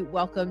obviously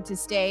welcome to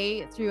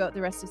stay throughout the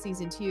rest of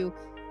season 2,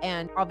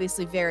 and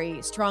obviously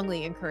very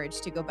strongly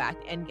encouraged to go back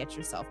and get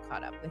yourself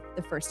caught up with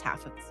the first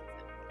half of the season.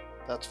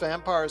 That's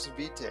Vampires and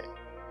Vitae.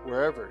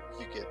 wherever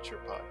you get your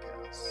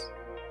podcasts.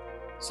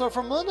 So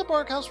from Linda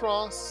Barkhouse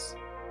Ross,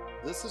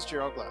 this is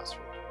Gerald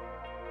Glassford.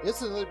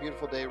 It's another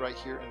beautiful day right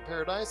here in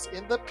paradise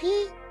in the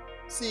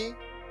PCC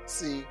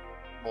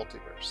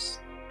multiverse.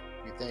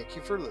 We thank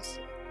you for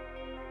listening.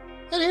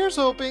 And here's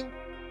hoping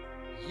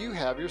you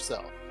have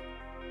yourself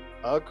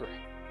a great